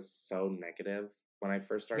to me was so negative. When I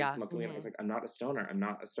first started Yeah. smoking weed, I was Mm-hmm. like, I'm not a stoner. I'm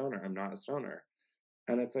not a stoner. I'm not a stoner.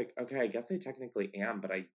 And it's like, okay, I guess I technically am,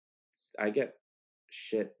 but I get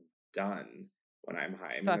shit done when I'm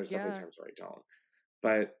high. I mean, Fuck there's definitely yeah. times where I don't.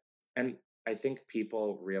 But and I think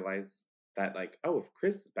people realize that like, oh, if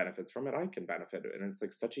Chris benefits from it, I can benefit. And it's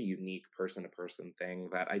like such a unique person to person thing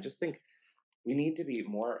that I just think we need to be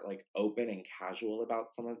more like open and casual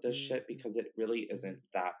about some of this shit Mm-hmm. because it really isn't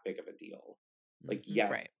that big of a deal. Like, Mm-hmm.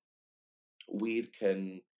 Right. yes, weed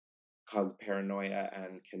can cause paranoia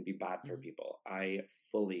and can be bad for Mm-hmm. people. I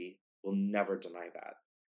fully will never deny that.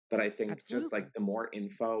 But I think just Absolutely. like the more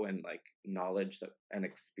info and like knowledge that and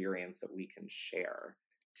experience that we can share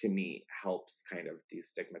to me helps kind of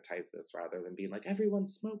destigmatize this rather than being like everyone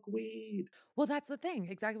smoke weed. Well, that's the thing.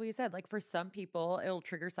 Exactly what you said. Like for some people, it'll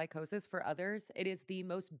trigger psychosis. For others, it is the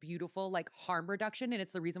most beautiful like harm reduction, and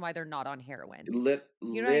it's the reason why they're not on heroin. You know what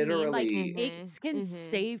I mean? Like Literally, it Mm-hmm. can Mm-hmm.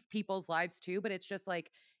 save people's lives too, but it's just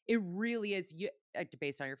like it really is you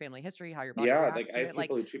based on your family history, how your body yeah, like reacts I to have it. Like,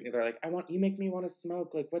 people who tweet me, they're like, I want you make me want to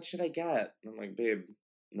smoke. Like, what should I get? And I'm like, babe,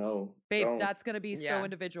 no, babe, don't. that's gonna be so Yeah.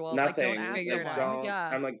 individual. Like, don't Nothing. ask Figure Like, it out. someone. don't. Yeah.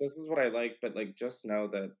 I'm like, this is what I like, but like, just know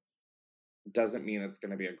that doesn't mean it's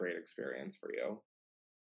going to be a great experience for you.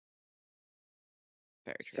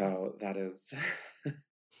 Very true. So that is,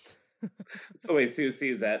 it's the way Sue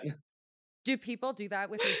sees it. Do people do that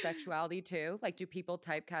with your sexuality too? Like, do people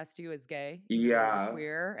typecast you as gay, even though you're Yeah.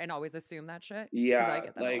 queer, and always assume that shit? Because I Yeah.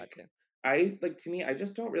 get that a lot Like, too. to me, I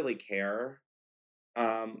just don't really care.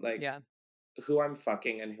 Like, Yeah. who I'm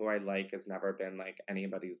fucking and who I like has never been like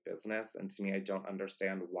anybody's business. And to me, I don't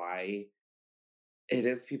understand why it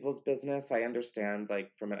is people's business. I understand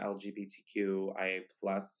like from an LGBTQIA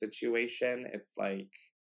plus situation, it's like,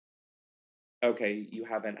 okay, you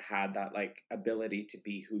haven't had that like ability to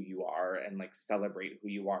be who you are and like celebrate who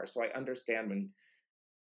you are. So I understand when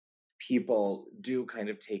people do kind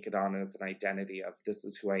of take it on as an identity of this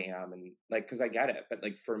is who I am and like because I get it. But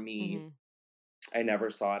like for me, Mm-hmm. I never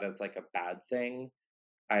saw it as like a bad thing.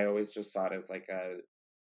 I always just saw it as like a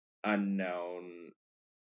unknown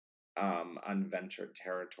unventured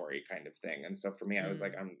territory kind of thing. And so for me, I was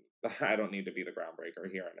like, Mm. I don't need to be the groundbreaker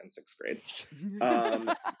here. I'm in sixth grade. Um,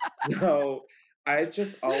 so I've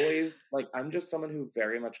just always like I'm just someone who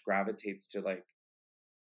very much gravitates to like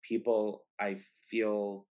people I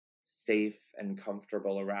feel safe and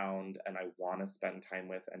comfortable around and I want to spend time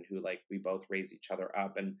with and who like we both raise each other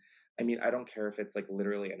up. And I mean, I don't care if it's like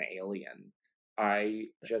literally an alien. I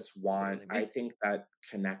just want, Literally I me. think that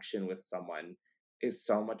connection with someone is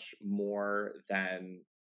so much more than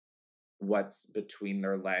what's between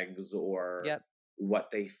their legs or Yep.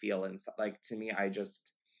 what they feel inside. Like to me, I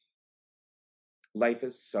just, life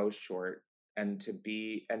is so short and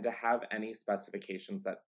to have any specifications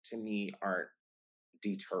that to me aren't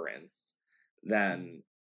deterrence, Mm. then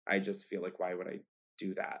I just feel like why would I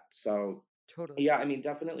do that? So Totally. yeah, I mean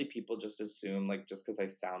definitely people just assume like just because I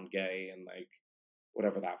sound gay and like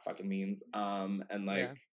whatever that fucking means. And Yeah.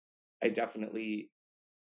 like I definitely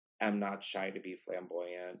am not shy to be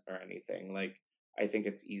flamboyant or anything. Like I think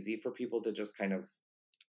it's easy for people to just kind of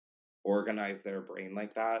organize their brain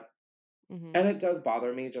like that. Mhm. And it does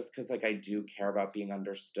bother me just because, like, I do care about being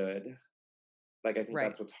understood. Like, I think Right.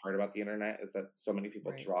 that's what's hard about the internet is that so many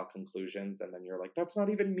people Right. draw conclusions and then you're like, that's not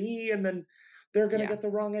even me. And then they're going to Yeah. get the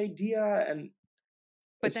wrong idea. And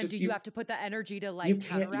But it's then do just, you have to put the energy to you like can't,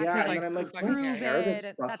 counteract yeah. it, And like, then I'm who like, do fucking I prove care cares? this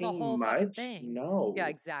it? That's a whole fucking fucking much? thing. No. Yeah,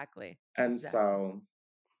 exactly. And Exactly. so,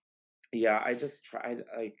 yeah, I just tried,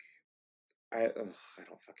 like, I don't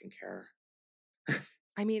fucking care.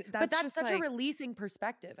 I mean, But that's that's just such a like, releasing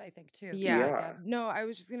perspective, I think, too. yeah. I Yeah. guess. No, I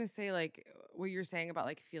was just gonna say, like, what you're saying about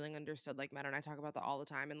like feeling understood. Like, Matt and I talk about that all the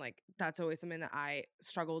time, and like that's always something that I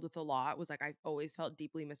struggled with a lot. Was like I always felt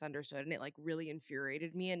deeply misunderstood, and it like really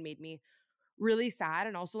infuriated me and made me really sad,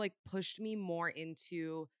 and also like pushed me more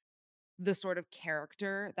into the sort of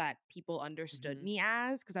character that people understood Mhm. me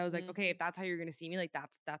as, because I was like, okay, if Mhm. that's how you're gonna see me, like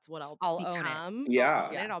that's what I'll I'll own it. become. I'll own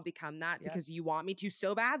Yeah. Yeah. it. I'll become that Yep. because you want me to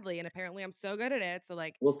so badly, and apparently I'm so good at it. So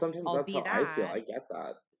like Well, sometimes I'll that's be how I feel. that. I get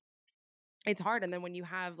that. It's hard. And then when you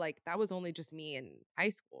have like that was only just me in high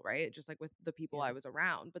school, right? Just like with the people I Yeah. was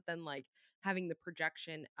around. But then like having the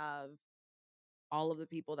projection of all of the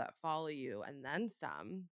people that follow you and then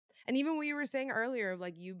some. And even what you were saying earlier of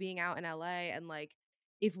like you being out in LA and like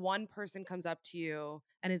if one person comes up to you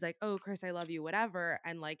and is like, "Oh, Chris, I love you," whatever,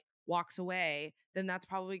 and like walks away, then that's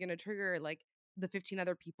probably going to trigger like the 15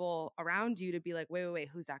 other people around you to be like, "Wait, wait, wait,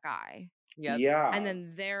 who's that guy?" Yep. And Yeah.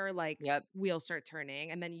 then their like Yep. wheels start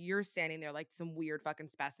turning, and then you're standing there like some weird fucking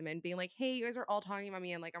specimen, being like, "Hey, you guys are all talking about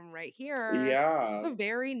me, and like I'm right here." It's Yeah. a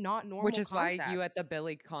very not Which normal is why you at concept. the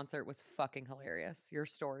Billy concert was fucking hilarious. Your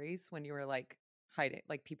stories when you were like hiding,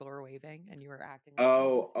 like people were waving and you were acting like you were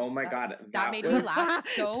Oh, listening oh to my that. God. That made me laugh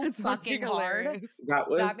so That's fucking fucking hard. hilarious. That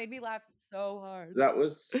That made was me laugh so hard. that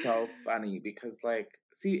was so funny because, like,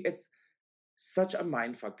 see, it's such a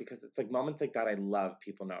mind fuck because it's like moments like that I love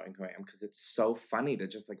people knowing who I am because it's so funny to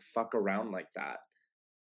just like fuck around like that.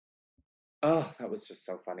 Oh, that was just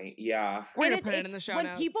so funny. Yeah. We're And gonna put it in it's the show when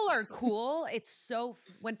notes. people are cool, it's so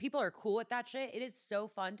when people are cool with that shit, it is so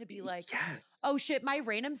fun to be like, oh Yes. shit, my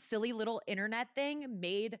random silly little internet thing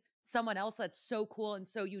made someone else that's so cool and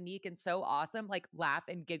so unique and so awesome like laugh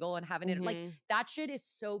and giggle and have an like Mhm. that shit is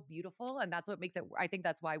so beautiful and that's what makes it I think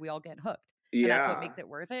that's why we all get hooked and that's what Yeah. makes it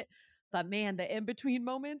worth it. But man, the in between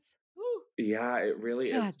moments, whew, Yeah, it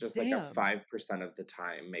really god is just like a damn. 5% of the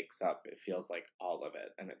time makes up, it feels like all of it.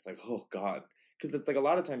 And it's like, oh God. Because it's like a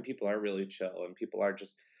lot of time people are really chill and people are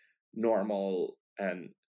just normal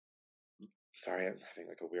and sorry, I'm having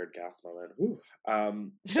like a weird gas moment. Whew.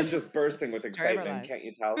 I'm just bursting with Story of our excitement, lives. can't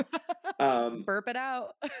you tell? Um, Burp it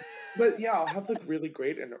out. but yeah, I'll have like really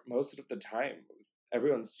great and most of the time.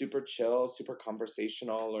 Everyone's super chill, super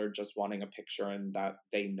conversational, or just wanting a picture and that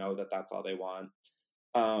they know that that's all they want.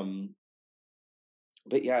 Um,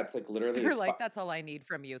 but yeah, it's like literally, They're like, that's all I need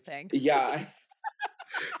from you, thanks. yeah.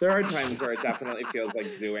 There are times where it definitely feels like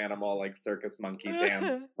zoo animal, like circus monkey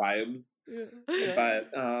dance vibes. Yeah.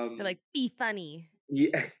 But They're like, be funny.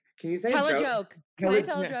 yeah, can you say a Tell a joke? joke. Can Tell I it.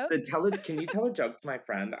 tell a joke? Can you tell a joke to my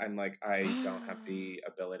friend? I'm like, I don't have the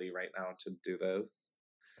ability right now to do this.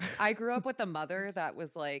 I grew up with a mother that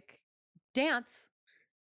was like, dance.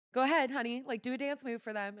 Go ahead, honey. Like, do a dance move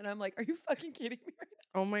for them. And I'm like, are you fucking kidding me right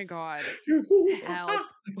Oh my God. You're like, Help. now?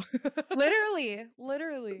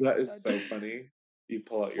 Literally. that is God. so funny. You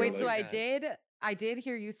pull out your Wait, so like, I did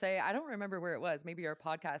hear you say, I don't remember where it was, maybe your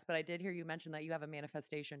podcast, but I did hear you mention that you have a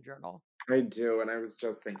manifestation journal. I do, and I was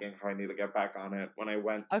just thinking how I need to get back on it when I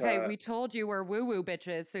went Okay, to. we told you we're woo-woo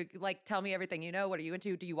bitches. So like tell me everything you know. What are you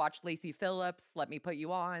into? Do you watch Lacey Phillips? Let me put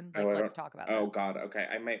you on. Like, Oh, I let's don't. talk about Oh this. God. Okay,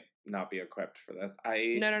 I might not be equipped for this. No.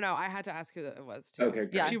 I had to ask who it was too. Okay,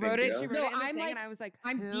 Yeah. great. She Thank wrote it. She you. wrote No, it in the I'm thing, like, and I was like,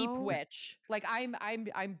 I'm deep who? witch. Like I'm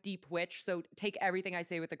deep witch. So take everything I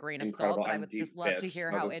say with a grain of salt. Incredible. But I I'm would deep just love to bitch,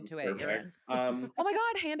 hear so how this is into it you're in. perfect. Oh my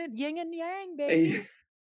God, hand in yin and yang, baby.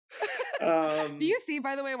 Do you see,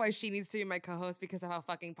 by the way, why she needs to be my co-host because of how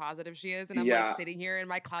fucking positive she is? And I'm like Yeah, sitting here in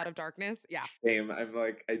my cloud of darkness. Yeah. same. I'm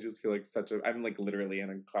like, I just feel like I'm like literally in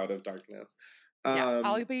a cloud of darkness. Yeah, Um,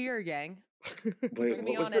 I'll be your yang. wait, Bring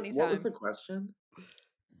me on what was anytime. the question?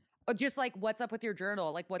 Oh, just like what's up with your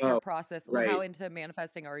journal? Like what's your Oh, process? How right. into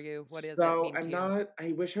manifesting are you? What does it So mean to you?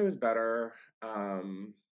 I wish I was better.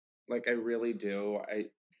 Like I really do.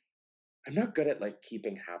 I'm not good at like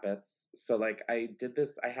keeping habits. So like I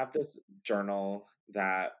have this journal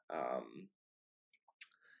that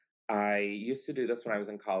I used to do this when I was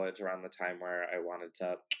in college around the time where I wanted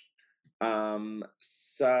to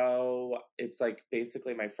so it's like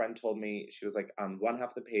basically my friend told me she was like on one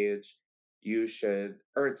half the page you should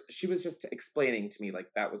she was just explaining to me like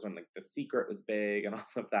that was when like The Secret was big and all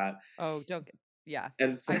of that. Oh, don't Yeah.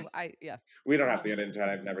 And so Yeah. we don't have to get into it.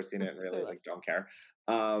 I've never seen it and really Totally. like don't care.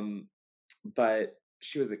 But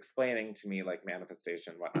she was explaining to me like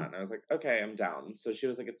manifestation, whatnot, and I was like, okay, I'm down. So she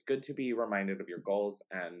was like, it's good to be reminded of your goals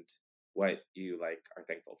and what you like are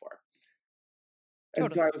thankful for. And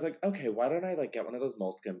so I Totally. was like, okay, why don't I like get one of those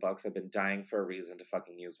Moleskine books? I've been dying for a reason to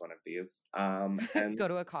fucking use one of these. And Go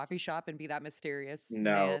to a coffee shop and be that mysterious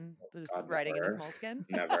no, man just God, writing in his never, moleskin.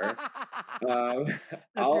 never. Um,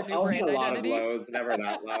 That's your new I'll hit brand a lot of identity. lows, never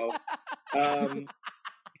that low. Um,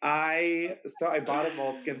 I bought a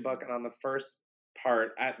Moleskine book, and on the first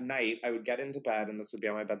part at night, I would get into bed, and this would be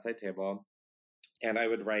on my bedside table, and I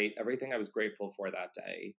would write everything I was grateful for that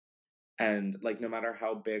day, and like no matter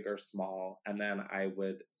how big or small, and then I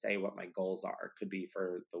would say what my goals are. Could be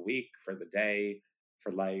for the week, for the day,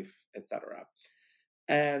 for life, etc.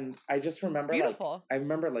 And I just remember Beautiful.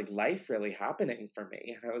 like life really happening for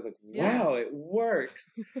me, and I was like, Yeah. wow, it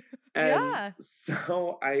works. And Yeah.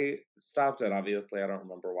 so I stopped it. Obviously, I don't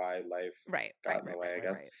remember why life Right. got Right. in the Right. way, I Right.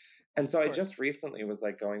 guess. Right. And so Of I course. just recently was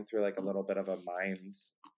like going through like a little bit of a mind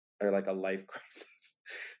or like a life crisis.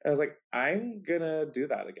 I was like, I'm gonna do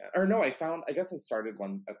that again. Or no, I guess I started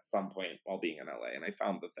one at some point while being in LA, and I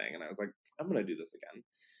found the thing and I was like, I'm gonna do this again.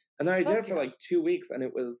 And then I did Fuck it for yeah. like 2 weeks, and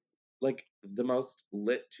it was like the most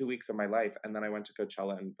lit 2 weeks of my life. And then I went to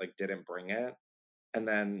Coachella and like didn't bring it. And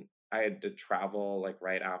then I had to travel like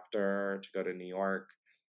right after to go to New York.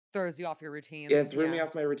 Throws you off your It routines. threw me Yeah.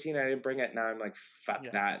 off my routine. I didn't bring it. Now I'm like, fuck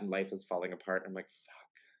Yeah. that. And life is falling apart. I'm like, fuck.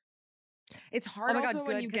 It's Oh hard my also God,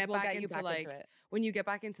 when good, you because get we'll back get you into back like into it. when you get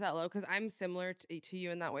back into that low, because I'm similar to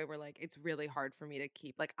you in that way where like it's really hard for me to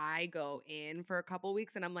keep like I go in for a couple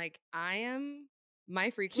weeks and I'm like, I am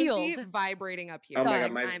my frequency Healed. vibrating up Oh here. my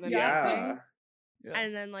God. Like Done. I'm Yeah, amazing. same. Yeah. Yeah.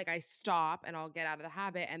 And then like I stop and I'll get out of the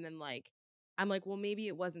habit and then like I'm like, well, maybe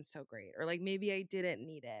it wasn't so great, or like maybe I didn't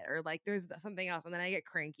need it, or like there's something else, and then I get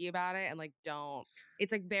cranky about it and like don't.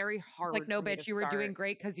 It's like very Like, hard no, for me to bitch, you were doing start.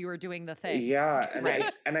 great because you were doing the thing. Yeah.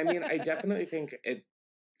 Right. And I mean, I definitely think it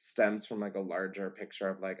stems from like a larger picture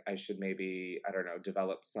of like, I should maybe, I don't know,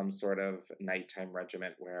 develop some sort of nighttime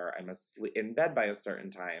regiment where I'm asleep in bed by a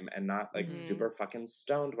certain time and not like Mhm. Mhm. super fucking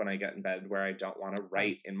stoned when I get in bed where I don't want to Same.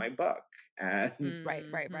 write in my book. And Right.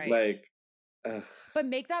 Right. Mhm. Right. like, ugh. But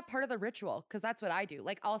make that part of the ritual, because that's what I do.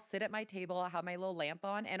 Like, I'll sit at my table, I'll have my little lamp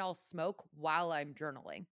on, and I'll smoke while I'm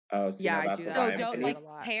journaling. Oh, see, Yeah, now I that's do a that. So I vibe don't do for that me. a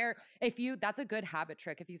lot. pair. That's a good habit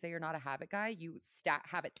trick. If you say you're not a habit guy, you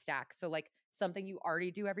habit stack. So like something you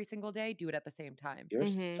already do every single day, do it at the same time. You're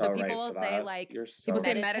Mhm. So so people right will for say that. like You're so People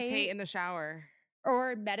say right. meditate in the shower.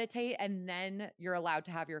 or meditate and then you're allowed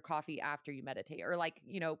to have your coffee after you meditate, or like,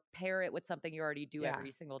 pair it with something you already do Yeah.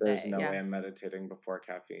 every single There's day. no way Yeah. I'm meditating before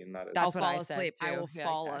caffeine. That is I'll That's what I fall said asleep. I too. will Yeah,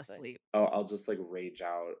 fall exactly. asleep. oh, I'll just like rage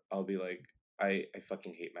out. I'll be like, I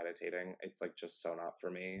fucking hate meditating. It's like just so not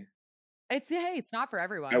for me. It's not for I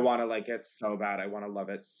everyone. want to like it so bad. I want to love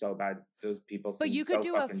it so bad. Those people But seem you could so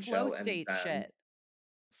do a fucking flow chill and state zen. shit.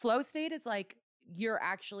 Flow state is like you're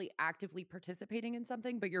actually actively participating in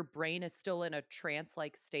something, but your brain is still in a trance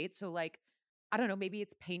like state. So, like, I don't know, maybe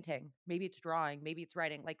it's painting, maybe it's drawing, maybe it's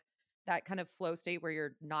writing, like that kind of flow state where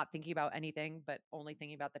you're not thinking about anything, but only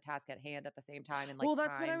thinking about the task at hand at the same time. And like Well,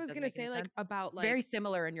 that's what I time was doesn't gonna make any say, like sense. about It's very like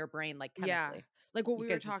similar in your brain, like yeah, chemically. like what It we were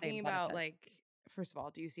gives the talking same about. benefits. Like, first of all,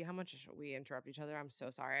 do you see how much we interrupt each other? I'm so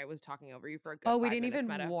sorry. I was talking over you for a good Oh, we 5 didn't minutes,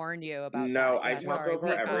 even Meta. warn you about No, that. I Yeah, talk sorry. over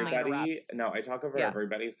We only interrupt. everybody. No, I talk over Yeah.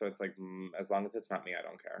 everybody. So it's like, as long as it's not me, I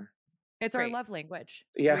don't care. It's our Great. love language.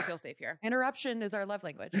 We Yeah. feel safe here. Interruption is our love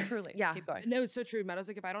language. Truly. Yeah. Keep going. No, it's so true. Meta's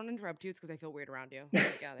like, if I don't interrupt you, it's because I feel weird around you.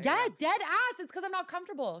 Like, yeah, there Yeah, you go. dead ass. It's because I'm not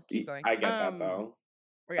comfortable. Keep going. I get that though.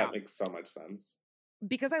 Yeah. That makes so much sense.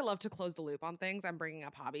 Because I love to close the loop on things, I'm bringing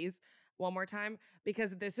up hobbies one more time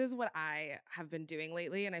because this is what I have been doing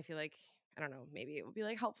lately. And I feel like, I don't know, maybe it would be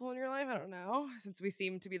like helpful in your life. I don't know, since we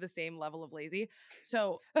seem to be the same level of lazy.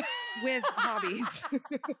 So with hobbies,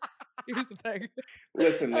 here's the thing.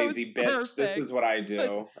 Listen, That was lazy bitch, this is perfect. what I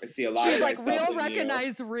do. I see a lot She's of like, myself real in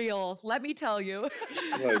recognize real. Let me tell you.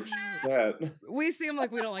 you. Like, shit. We seem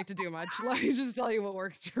like we don't like to do much. Let me just tell you what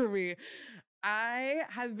works for me. I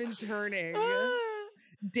have been turning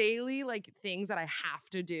daily like things that I have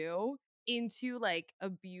to do into like a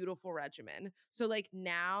beautiful regimen. So like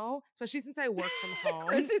now, especially since I work from home,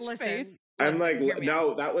 Chris's face. I'm like, hear me out.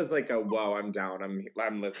 no, that was like a whoa, I'm down.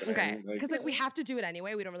 I'm listening. Okay, Like, because like we have to do it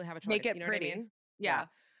anyway. We don't really have a choice. Make it you know pretty. what I mean? Yeah. Yeah.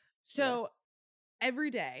 So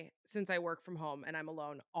every day since I work from home and I'm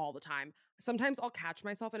alone all the time, sometimes I'll catch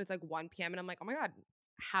myself and it's like 1 p.m. and I'm like, oh my God,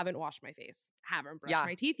 haven't washed my face, haven't brushed Yeah.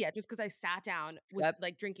 my teeth yet, just because I sat down, was Yep.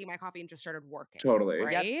 like drinking my coffee and just started working. totally.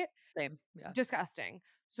 Right? Yep. Same. Yeah. Disgusting.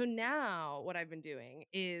 So now what I've been doing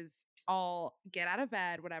is I'll get out of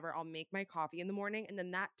bed, whatever. I'll make my coffee in the morning. And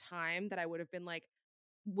then that time that I would have been like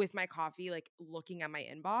with my coffee, like looking at my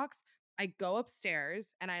inbox, I go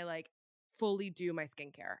upstairs and I like fully do my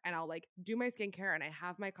skincare. And I'll like do my skincare and I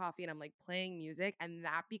have my coffee and I'm like playing music. And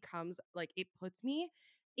that becomes like, it puts me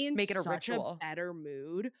in Make it a such a ritual. better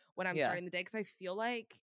mood when I'm Yeah. starting the day. Cause I feel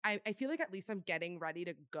like I feel like at least I'm getting ready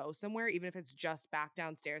to go somewhere, even if it's just back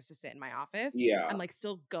downstairs to sit in my office. Yeah. I'm like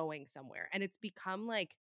still going somewhere. And it's become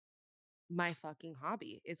like my fucking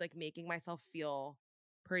hobby is like making myself feel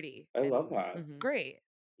pretty. I love and that. Mhm. Great.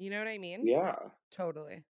 You know what I mean? Yeah.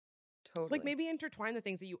 Totally. So like maybe intertwine the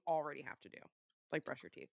things that you already have to do, like brush your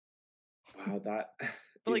teeth. Wow, that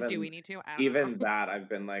But like, do even we need to? I don't even know. that I've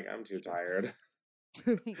been like, I'm too tired.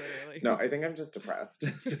 Literally. No, I think I'm just depressed.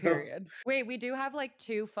 So Period. Wait, we do have like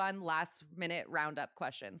 2 fun last minute roundup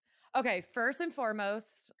questions. Okay, first and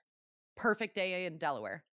foremost, perfect day in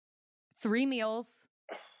Delaware. 3 meals,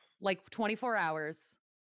 like 24 hours.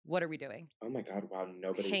 What are we doing? oh my god, wow,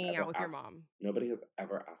 Hanging out with your mom. Nobody has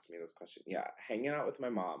ever asked me this question. Yeah, hanging out with my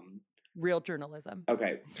mom. Real journalism.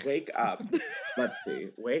 Okay, wake up. Let's see.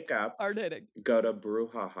 Wake up, Hard hitting. go to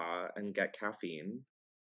Brouhaha and get caffeine.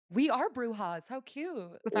 We are Brujas. How cute.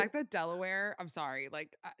 The fact that Delaware, I'm sorry,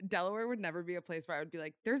 like Delaware would never be a place where I would be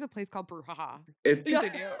like, there's a place called Brouhaha. It's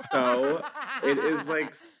Continue. so it is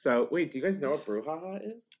like so wait, do you guys know what Brouhaha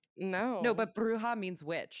is? No. No, but Bruja means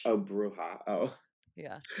witch. Oh, Bruja. Oh.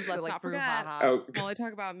 Yeah. Let's not forget. brouhaha. Oh. While I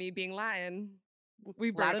talk about me being Latin,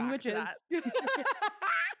 we bring Latin it back to witches.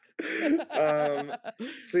 that.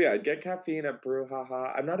 So yeah, I'd get caffeine at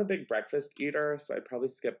Brouhaha. I'm not a big breakfast eater, so I'd probably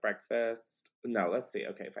skip breakfast. No, let's see.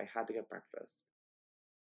 Okay, if I had to get breakfast.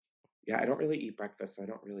 Yeah, I don't really eat breakfast, so I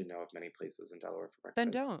don't really know of many places in Delaware for Then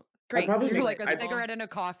breakfast. don't. Great. probably you're Do make- like a I'd- cigarette and a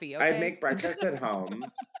coffee, okay? I'd make breakfast at home.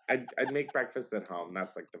 I'd make breakfast at home.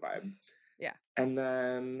 That's like the vibe. Yeah. And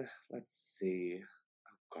then let's see.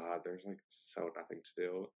 Oh God, there's like so nothing to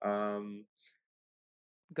do.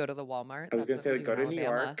 Go to the Walmart. I was gonna That's say what like we go do to in New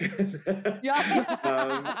Alabama.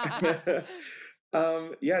 York.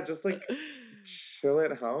 Yeah. Yeah, just like chill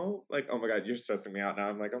at home. Like, oh my God, you're stressing me out now.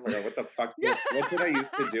 I'm like, oh my God, what the fuck? What did I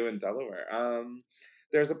used to do in Delaware?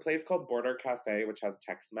 There's a place called Border Cafe, which has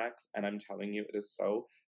Tex-Mex, and I'm telling you, it is so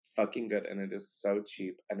fucking good, and it is so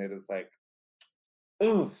cheap, and it is like,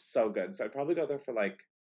 oh, so good. So I'd probably go there for like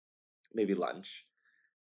maybe lunch.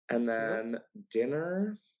 And then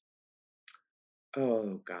dinner.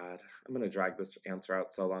 Oh God, I'm gonna drag this answer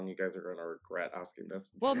out so long. You guys are gonna regret asking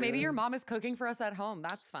this. Well, maybe your mom is cooking for us at home.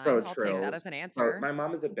 That's fine. So I'll true. take that as an So answer. my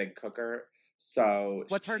mom is a big cooker, so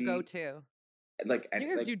What's her she- go-to? Like, You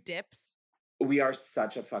guys like do dips? we are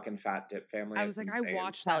such a fucking fat dip family. I it's was like, insane. I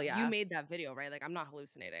watched Hell that. yeah. You made that video, right? Like, I'm not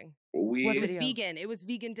hallucinating. We What It was video? vegan. It was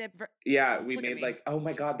vegan dip. yeah, we Look at made me. like, oh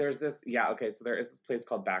my God, there's this. Yeah, okay, so there is this place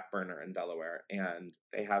called Back Burner in Delaware, and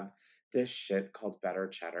they have this shit called Better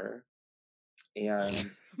Cheddar.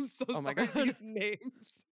 And I'm so Oh my sorry. God. These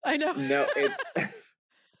names. I know. no, it's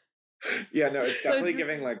yeah, no, it's definitely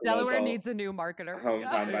giving like Delaware local needs a new marketer.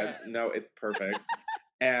 hometown Yeah. vibes. No, it's perfect.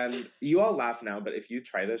 And you all laugh now, but if you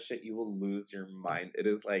try this shit, you will lose your mind. It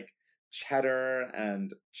is like cheddar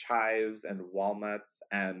and chives and walnuts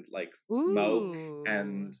and like smoke,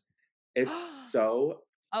 and it's so.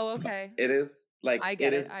 Oh, okay. It is like I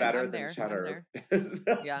get it it. is I'm better there. than I'm cheddar.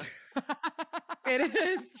 Yeah. It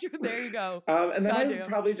is. There you go. And then I would Goddamn.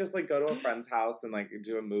 probably just like go to a friend's house and like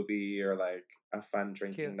do a movie or like a fun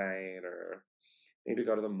drinking Cute. night, or maybe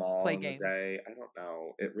go to the mall Play in games. the day. I don't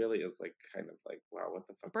know. It really is like kind of like, wow, what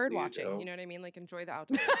the fuck? Bird do watching. do? You know what I mean? Like, enjoy the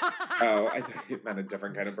outdoors. Oh, I thought you meant a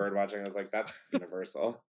different kind of bird watching. I was like, that's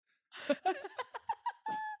universal.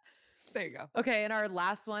 There you go. Okay, and our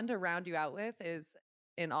last one to round you out with is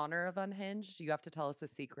in honor of Unhinged. You have to tell us a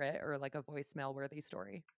secret or like a voicemail worthy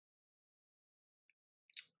story.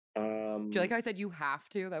 Do you like how I said you have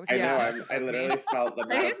to? That was I so know. aggressive I of me. literally felt the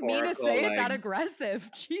I didn't mean to metaphorical. say it like, that aggressive.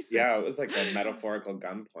 Jesus. yeah, it was like a metaphorical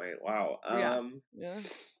gunpoint. Wow. Yeah. Yeah.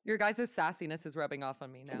 Your guys' sassiness is rubbing off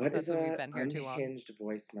on me now. What That's is when an we've been here too long. unhinged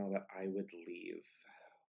voicemail that I would leave?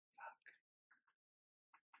 Fuck.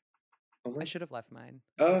 Oh, I my- should have left mine.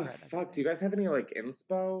 oh regret fuck. everything. Do you guys have any like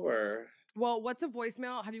inspo or? Well, what's a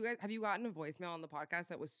voicemail? Have you gotten a voicemail on the podcast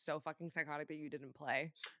that was so fucking psychotic that you didn't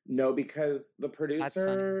play? No, because the funny.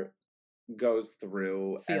 producer goes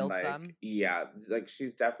through and Fields like them. yeah, like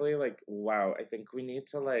she's definitely like, wow, I think we need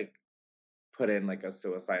to like put in like a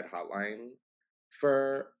suicide hotline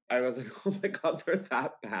for. I was like, oh my God, they're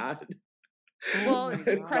that bad. Well,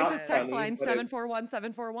 It's not crisis text funny, line but it- 741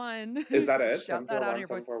 741. Is that it? Shout that out in your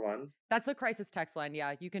voice. 741? That's the crisis text line.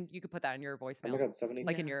 Yeah, you can put that in your Oh voicemail. my God, 70.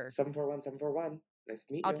 Like in your 741, 741. Nice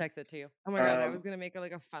to meet I'll you. text it to you. Oh my God. And I Um, was going to make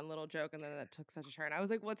like a fun little joke and then that took such a turn. I was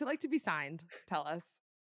like, what's it like to be signed? Tell us.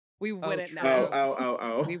 We wouldn't true.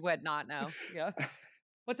 know. We would not know. Yeah.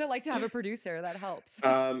 What's it like to have a producer? That helps.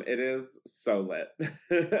 It is so lit.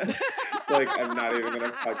 Like, I'm not even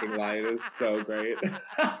gonna fucking lie. It is so great.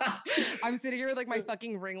 I'm sitting here with like my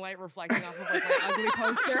fucking ring light reflecting off of like my ugly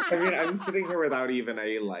poster. I mean, I'm sitting here without even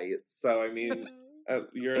a light. So, I mean,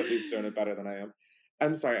 you're at least doing it better than I am.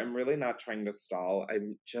 I'm sorry. I'm really not trying to stall.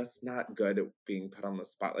 I'm just not good at being put on the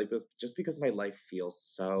spot like this just because my life feels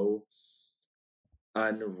so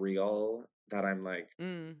unreal that I'm like,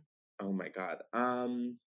 oh my God.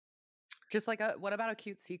 Just like what about a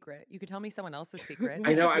cute secret? You could tell me someone else's secret.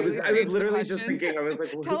 I know. I was Completely change the literally just question. thinking. I was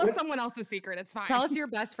like, Tell us what? someone else's secret. It's fine. Tell us your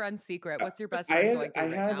best friend's secret. What's your best friend going through I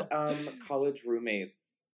right had now? college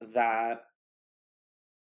roommates that,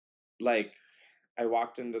 like, I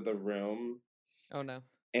walked into the room Oh no.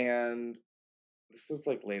 and this was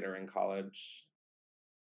like later in college,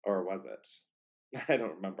 or was it? I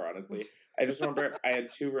don't remember, honestly. I just remember I had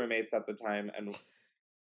 2 roommates at the time, and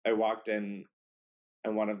I walked in,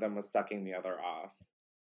 and one of them was sucking the other off,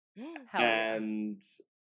 Hell yeah. and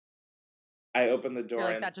I opened the You're door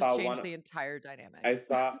like, and that saw just changed one. the entire dynamic. I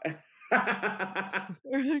saw. You're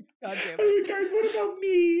like, God damn I mean, it. guys, what about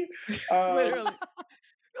me? Literally.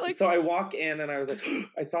 You're like, So I walk in and I was like,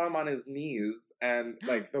 I saw him on his knees, and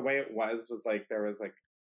like the way it was like there was like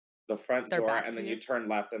the front Their door, back and to then you? you turn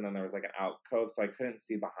left, and then there was like an alcove, so I couldn't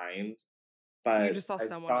see behind. But You just saw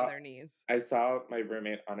someone on their knees. I saw my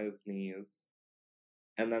roommate on his knees,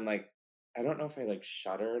 and then like I don't know if I like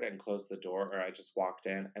shuddered and closed the door or I just walked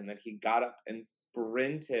in, and then he got up and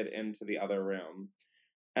sprinted into the other room.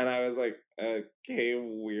 And I was like, okay,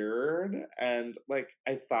 weird. And like,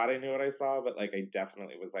 I thought I knew what I saw, but like, I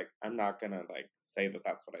definitely was like, I'm not gonna like say that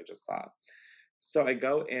that's what I just saw. So I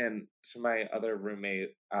go in to my other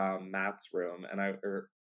roommate, Matt's room, and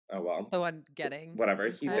oh well, the one getting. whatever,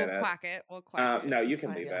 he Okay. did We'll it. quack it. We'll quack it. No, you It's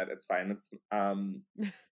can fine. leave it. It's fine. It's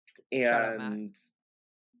Shut up, Matt. and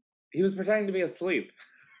he was pretending to be asleep.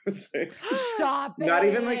 Stop it. Not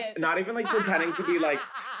even like pretending to be like,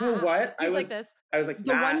 you know what? He's like this. I was like,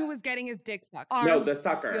 The Matt, one who was getting his dick sucked. no, Arms. the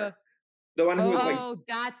sucker. Yeah. The one who was like, Oh,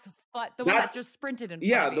 that's the one that just sprinted in front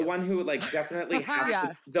yeah, of the you. one who like definitely has Yeah.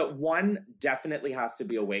 to, the one definitely has to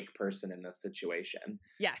be a awake person in this situation.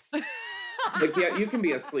 Yes. Like, yeah, you can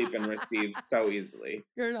be asleep and receive so easily.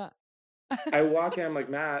 You're not. I walk in, I'm like,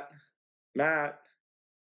 Matt.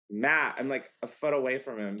 I'm like a foot away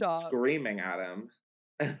from him, Stop. screaming at him.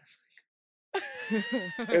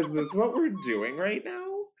 Is this what we're doing right now?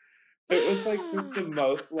 It was like just the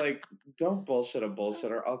most like, don't bullshit a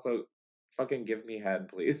bullshitter. Also, fucking give me head,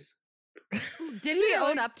 please. Did he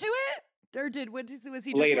own up to it? Or was he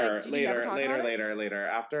just Later, like, did he never talk about it? later.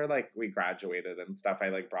 After like we graduated and stuff, I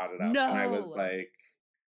like brought it up. And I was No. like,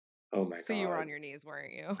 oh my God. So you were on your knees,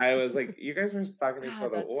 weren't you? I was like, you guys were sucking each God,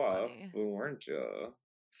 other that's off, funny. weren't you?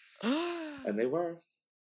 And they were.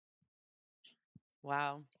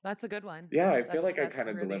 Wow. That's a good one. Yeah, I feel That's- like I that's kind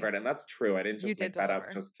of really- delivered, and that's true. I didn't You just did make that up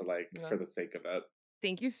deliver. just to like Yeah. for the sake of it.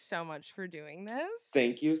 Thank you so much for doing this.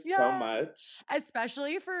 Thank you so Yeah. much.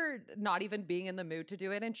 Especially for not even being in the mood to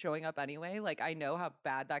do it and showing up anyway. Like, I know how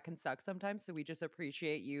bad that can suck sometimes. So we just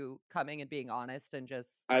appreciate you coming and being honest and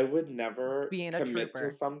just. I would never Being a commit to trooper.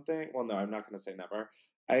 something. Well, no, I'm not going to say never.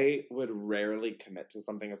 I would rarely commit to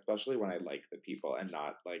something, especially when I like the people and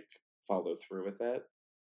not like follow through with it.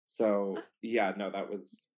 So yeah, no, that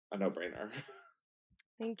was a no-brainer.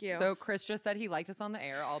 Thank you. So Chris just said he liked us on the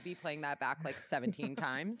air. I'll be playing that back like 17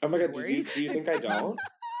 times. Oh my No God, do worries. you think I don't?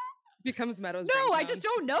 Becomes Meadows. No, I ringtone. just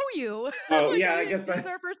don't know you. Oh, Like, yeah, I guess this is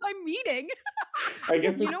that- our first time meeting. I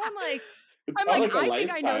guess You it's, know when like it's I'm not like, a I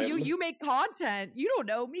think I know you. lifetime. You make content. You don't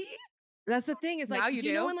know me. that's the thing is like Now you do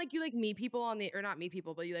you know do. when like you like meet people on the or not meet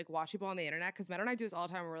people but you like watch people on the internet because Meadow and I do this all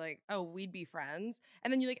the time where we're like oh we'd be friends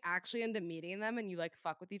and then you like actually end up meeting them and you like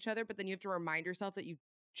fuck with each other but then you have to remind yourself that you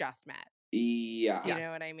just met. Yeah. Do you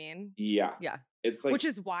know what I mean? Yeah. Yeah. It's like Which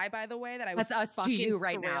is why, by the way, that I was That's us to fucking you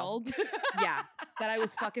right now. thrilled. Yeah, that I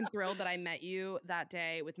was fucking thrilled that I met you that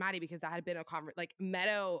day with Maddie because that had been a like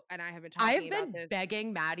Meadow and I have been talking I've about been this.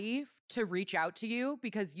 begging Maddie to reach out to you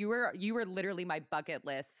because you were literally my bucket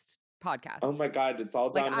list podcast. oh my God, it's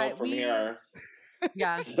all Like, downhill from we- here.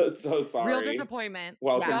 Yeah. So sorry. Real disappointment.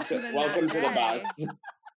 Welcome Yeah. So then welcome that to the day-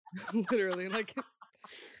 bus. Literally, like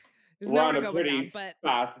there's We're nowhere on to a go but pretty down. But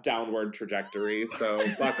fast downward trajectory, so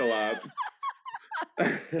buckle up.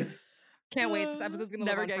 can't wait. This episode's gonna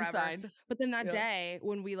Never live on getting forever. signed. But then that Yeah. day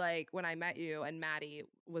when I met you and Maddie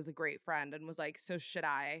was a great friend and was like, so should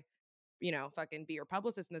I fucking be your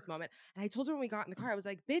publicist in this moment. And I told her when we got in the car, I was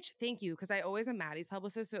like, bitch, thank you. Cause I always am Maddie's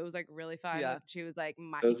publicist. So it was like really fun. Yeah. Like, she was like,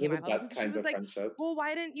 Those became are my the best publicist. She kinds was of like, friendships. well,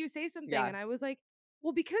 why didn't you say something? Yeah. And I was like,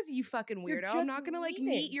 well, because you fucking You're weirdo. I'm just not gonna like leaving.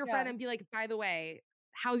 meet your friend Yeah. and be like, by the way,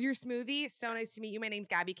 how's your smoothie? So nice to meet you. My name's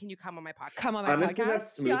Gabby. Can you come on my podcast? Come on my Honestly, that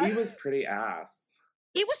podcast? Yeah. smoothie was pretty ass.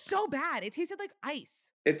 It was so bad. It tasted like ice.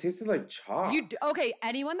 It tasted like chalk. Okay,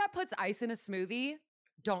 anyone that puts ice in a smoothie,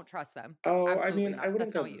 don't trust them. Oh, Absolutely I mean, not. I wouldn't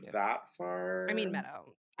That's not go what you do. that far. I mean,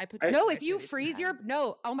 Meadow. I put I- No, my if you smoothie freeze your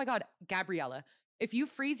sometimes. oh my god, Gabriella, if you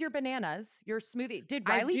freeze your bananas, your smoothie. Did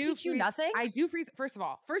I Riley do teach you freeze- nothing? I do freeze. First of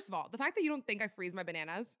all, the fact that you don't think I freeze my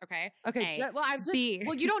bananas, okay? Okay, A. well, I'm just B.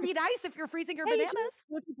 well, you don't need ice if you're freezing your Hey, bananas.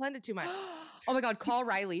 Don't you blend it too much? Oh my god, call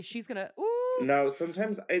Riley. She's gonna. Ooh. No,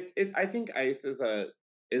 sometimes I think ice is a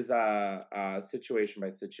situation by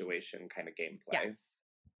situation kind of gameplay. Yes.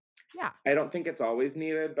 Yeah. I don't think it's always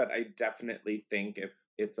needed, but I definitely think if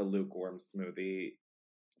it's a lukewarm smoothie,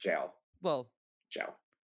 jail. Well, Jail.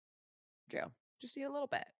 Joe. Just eat a little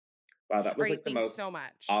bit. Wow, that was Great, like the thanks most so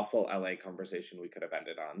much. awful LA conversation we could have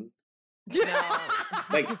ended on. No.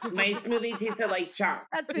 Like, my smoothie tasted like chalk.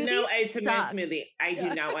 That No smoothie ice in my sucked. smoothie. I do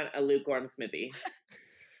Yeah. not want a lukewarm smoothie.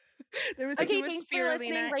 There was Okay, too much thanks for spirulina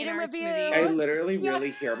listening. Rate in and our review. smoothie. I literally Yeah.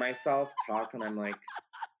 really hear myself talk, and I'm like,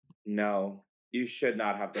 no, you should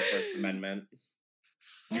not have the First Amendment.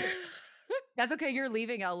 That's okay. You're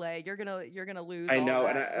leaving LA. You're gonna lose. I all know,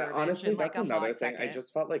 that and verbiage honestly, in, like, that's a another hot thing. I second.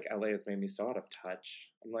 just felt like LA has made me so out of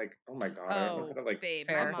touch. I'm like, oh my god, I don't know how to like. babe,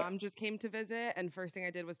 Fair. my mom just came to visit, and first thing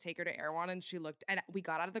I did was take her to Erewhon, and she looked, and we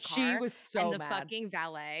got out of the car. She was so and the mad. fucking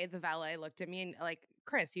the valet looked at me and like,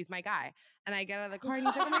 Chris, he's my guy. And I get out of the car, and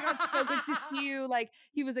he's like, oh my god, so good to see you. Like,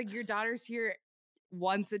 he was like, your daughter's here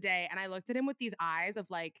once a day, and I looked at him with these eyes of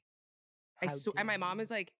like, How and my dare mom you.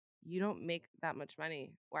 is like, you don't make that much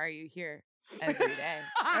money. Why are you here every day?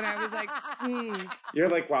 And I was like, You're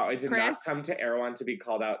like, wow, I did not Chris? come to Erewhon to be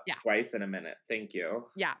called out Yeah. twice in a minute. Thank you.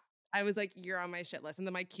 yeah. I was like, you're on my shit list. And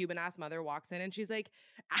then my Cuban ass mother walks in, and she's like,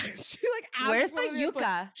 Where's my absolutely put-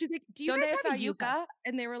 yuca? She's like, do you Donde guys have está yuca? yuca?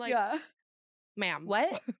 And they were like, Yeah. ma'am,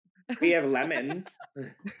 What? We have lemons.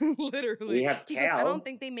 literally. We have He goes, I kale. don't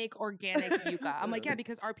think they make organic yucca. I'm like, yeah,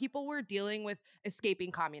 because our people were dealing with escaping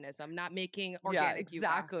communism, not making Yeah, organic yucca.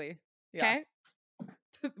 exactly. Yeah. Okay.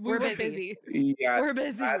 We're were busy. Yeah, We're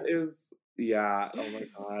busy. that is. Yeah. Oh my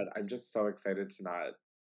god, I'm just so excited to not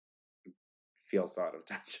feel so out of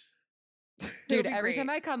touch. Dude, be every time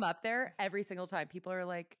great. I come up there, every single time, people are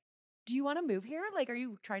like, do you want to move here? Like, are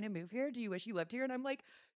you trying to move here? Do you wish you lived here? And I'm like,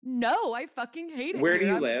 no, I fucking hate it Where here. do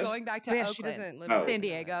you I'm live? going back to Yeah, Oakland. she doesn't live Oh. in San Oakland.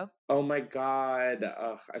 Diego. Oh my god.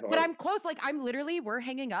 Ugh, But I'm close. Like, we're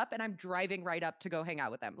hanging up and I'm driving right up to go hang out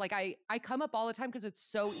with them. Like, I come up all the time because it's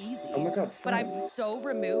so easy. Oh my god. But I'm fun. so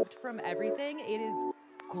removed from everything. It is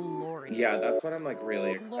glorious. Yeah, that's what I'm like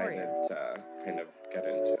really excited Glorious. to kind of get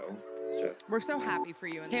into. It's just. We're so happy for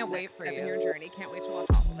you and Can't this wait next for step in you. your journey. Can't wait to watch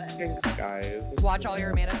all of it. Thanks, guys. This Watch is all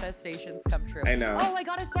your amazing. manifestations come true. I know. Oh, I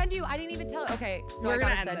gotta send you. I didn't even tell. Okay, so We're I gonna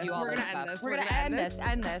gotta end send this. you all We're this gonna end stuff. this. We're We're gonna gonna end end this.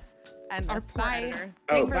 End this. End Our this. poor Bye. editor.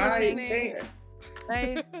 Oh, Thanks for bye. listening.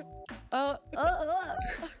 Thank- Bye. Oh.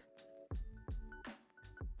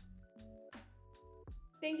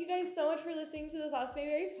 Thank you guys so much for listening to the Thoughts May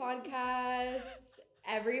Vary podcast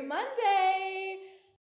every Monday.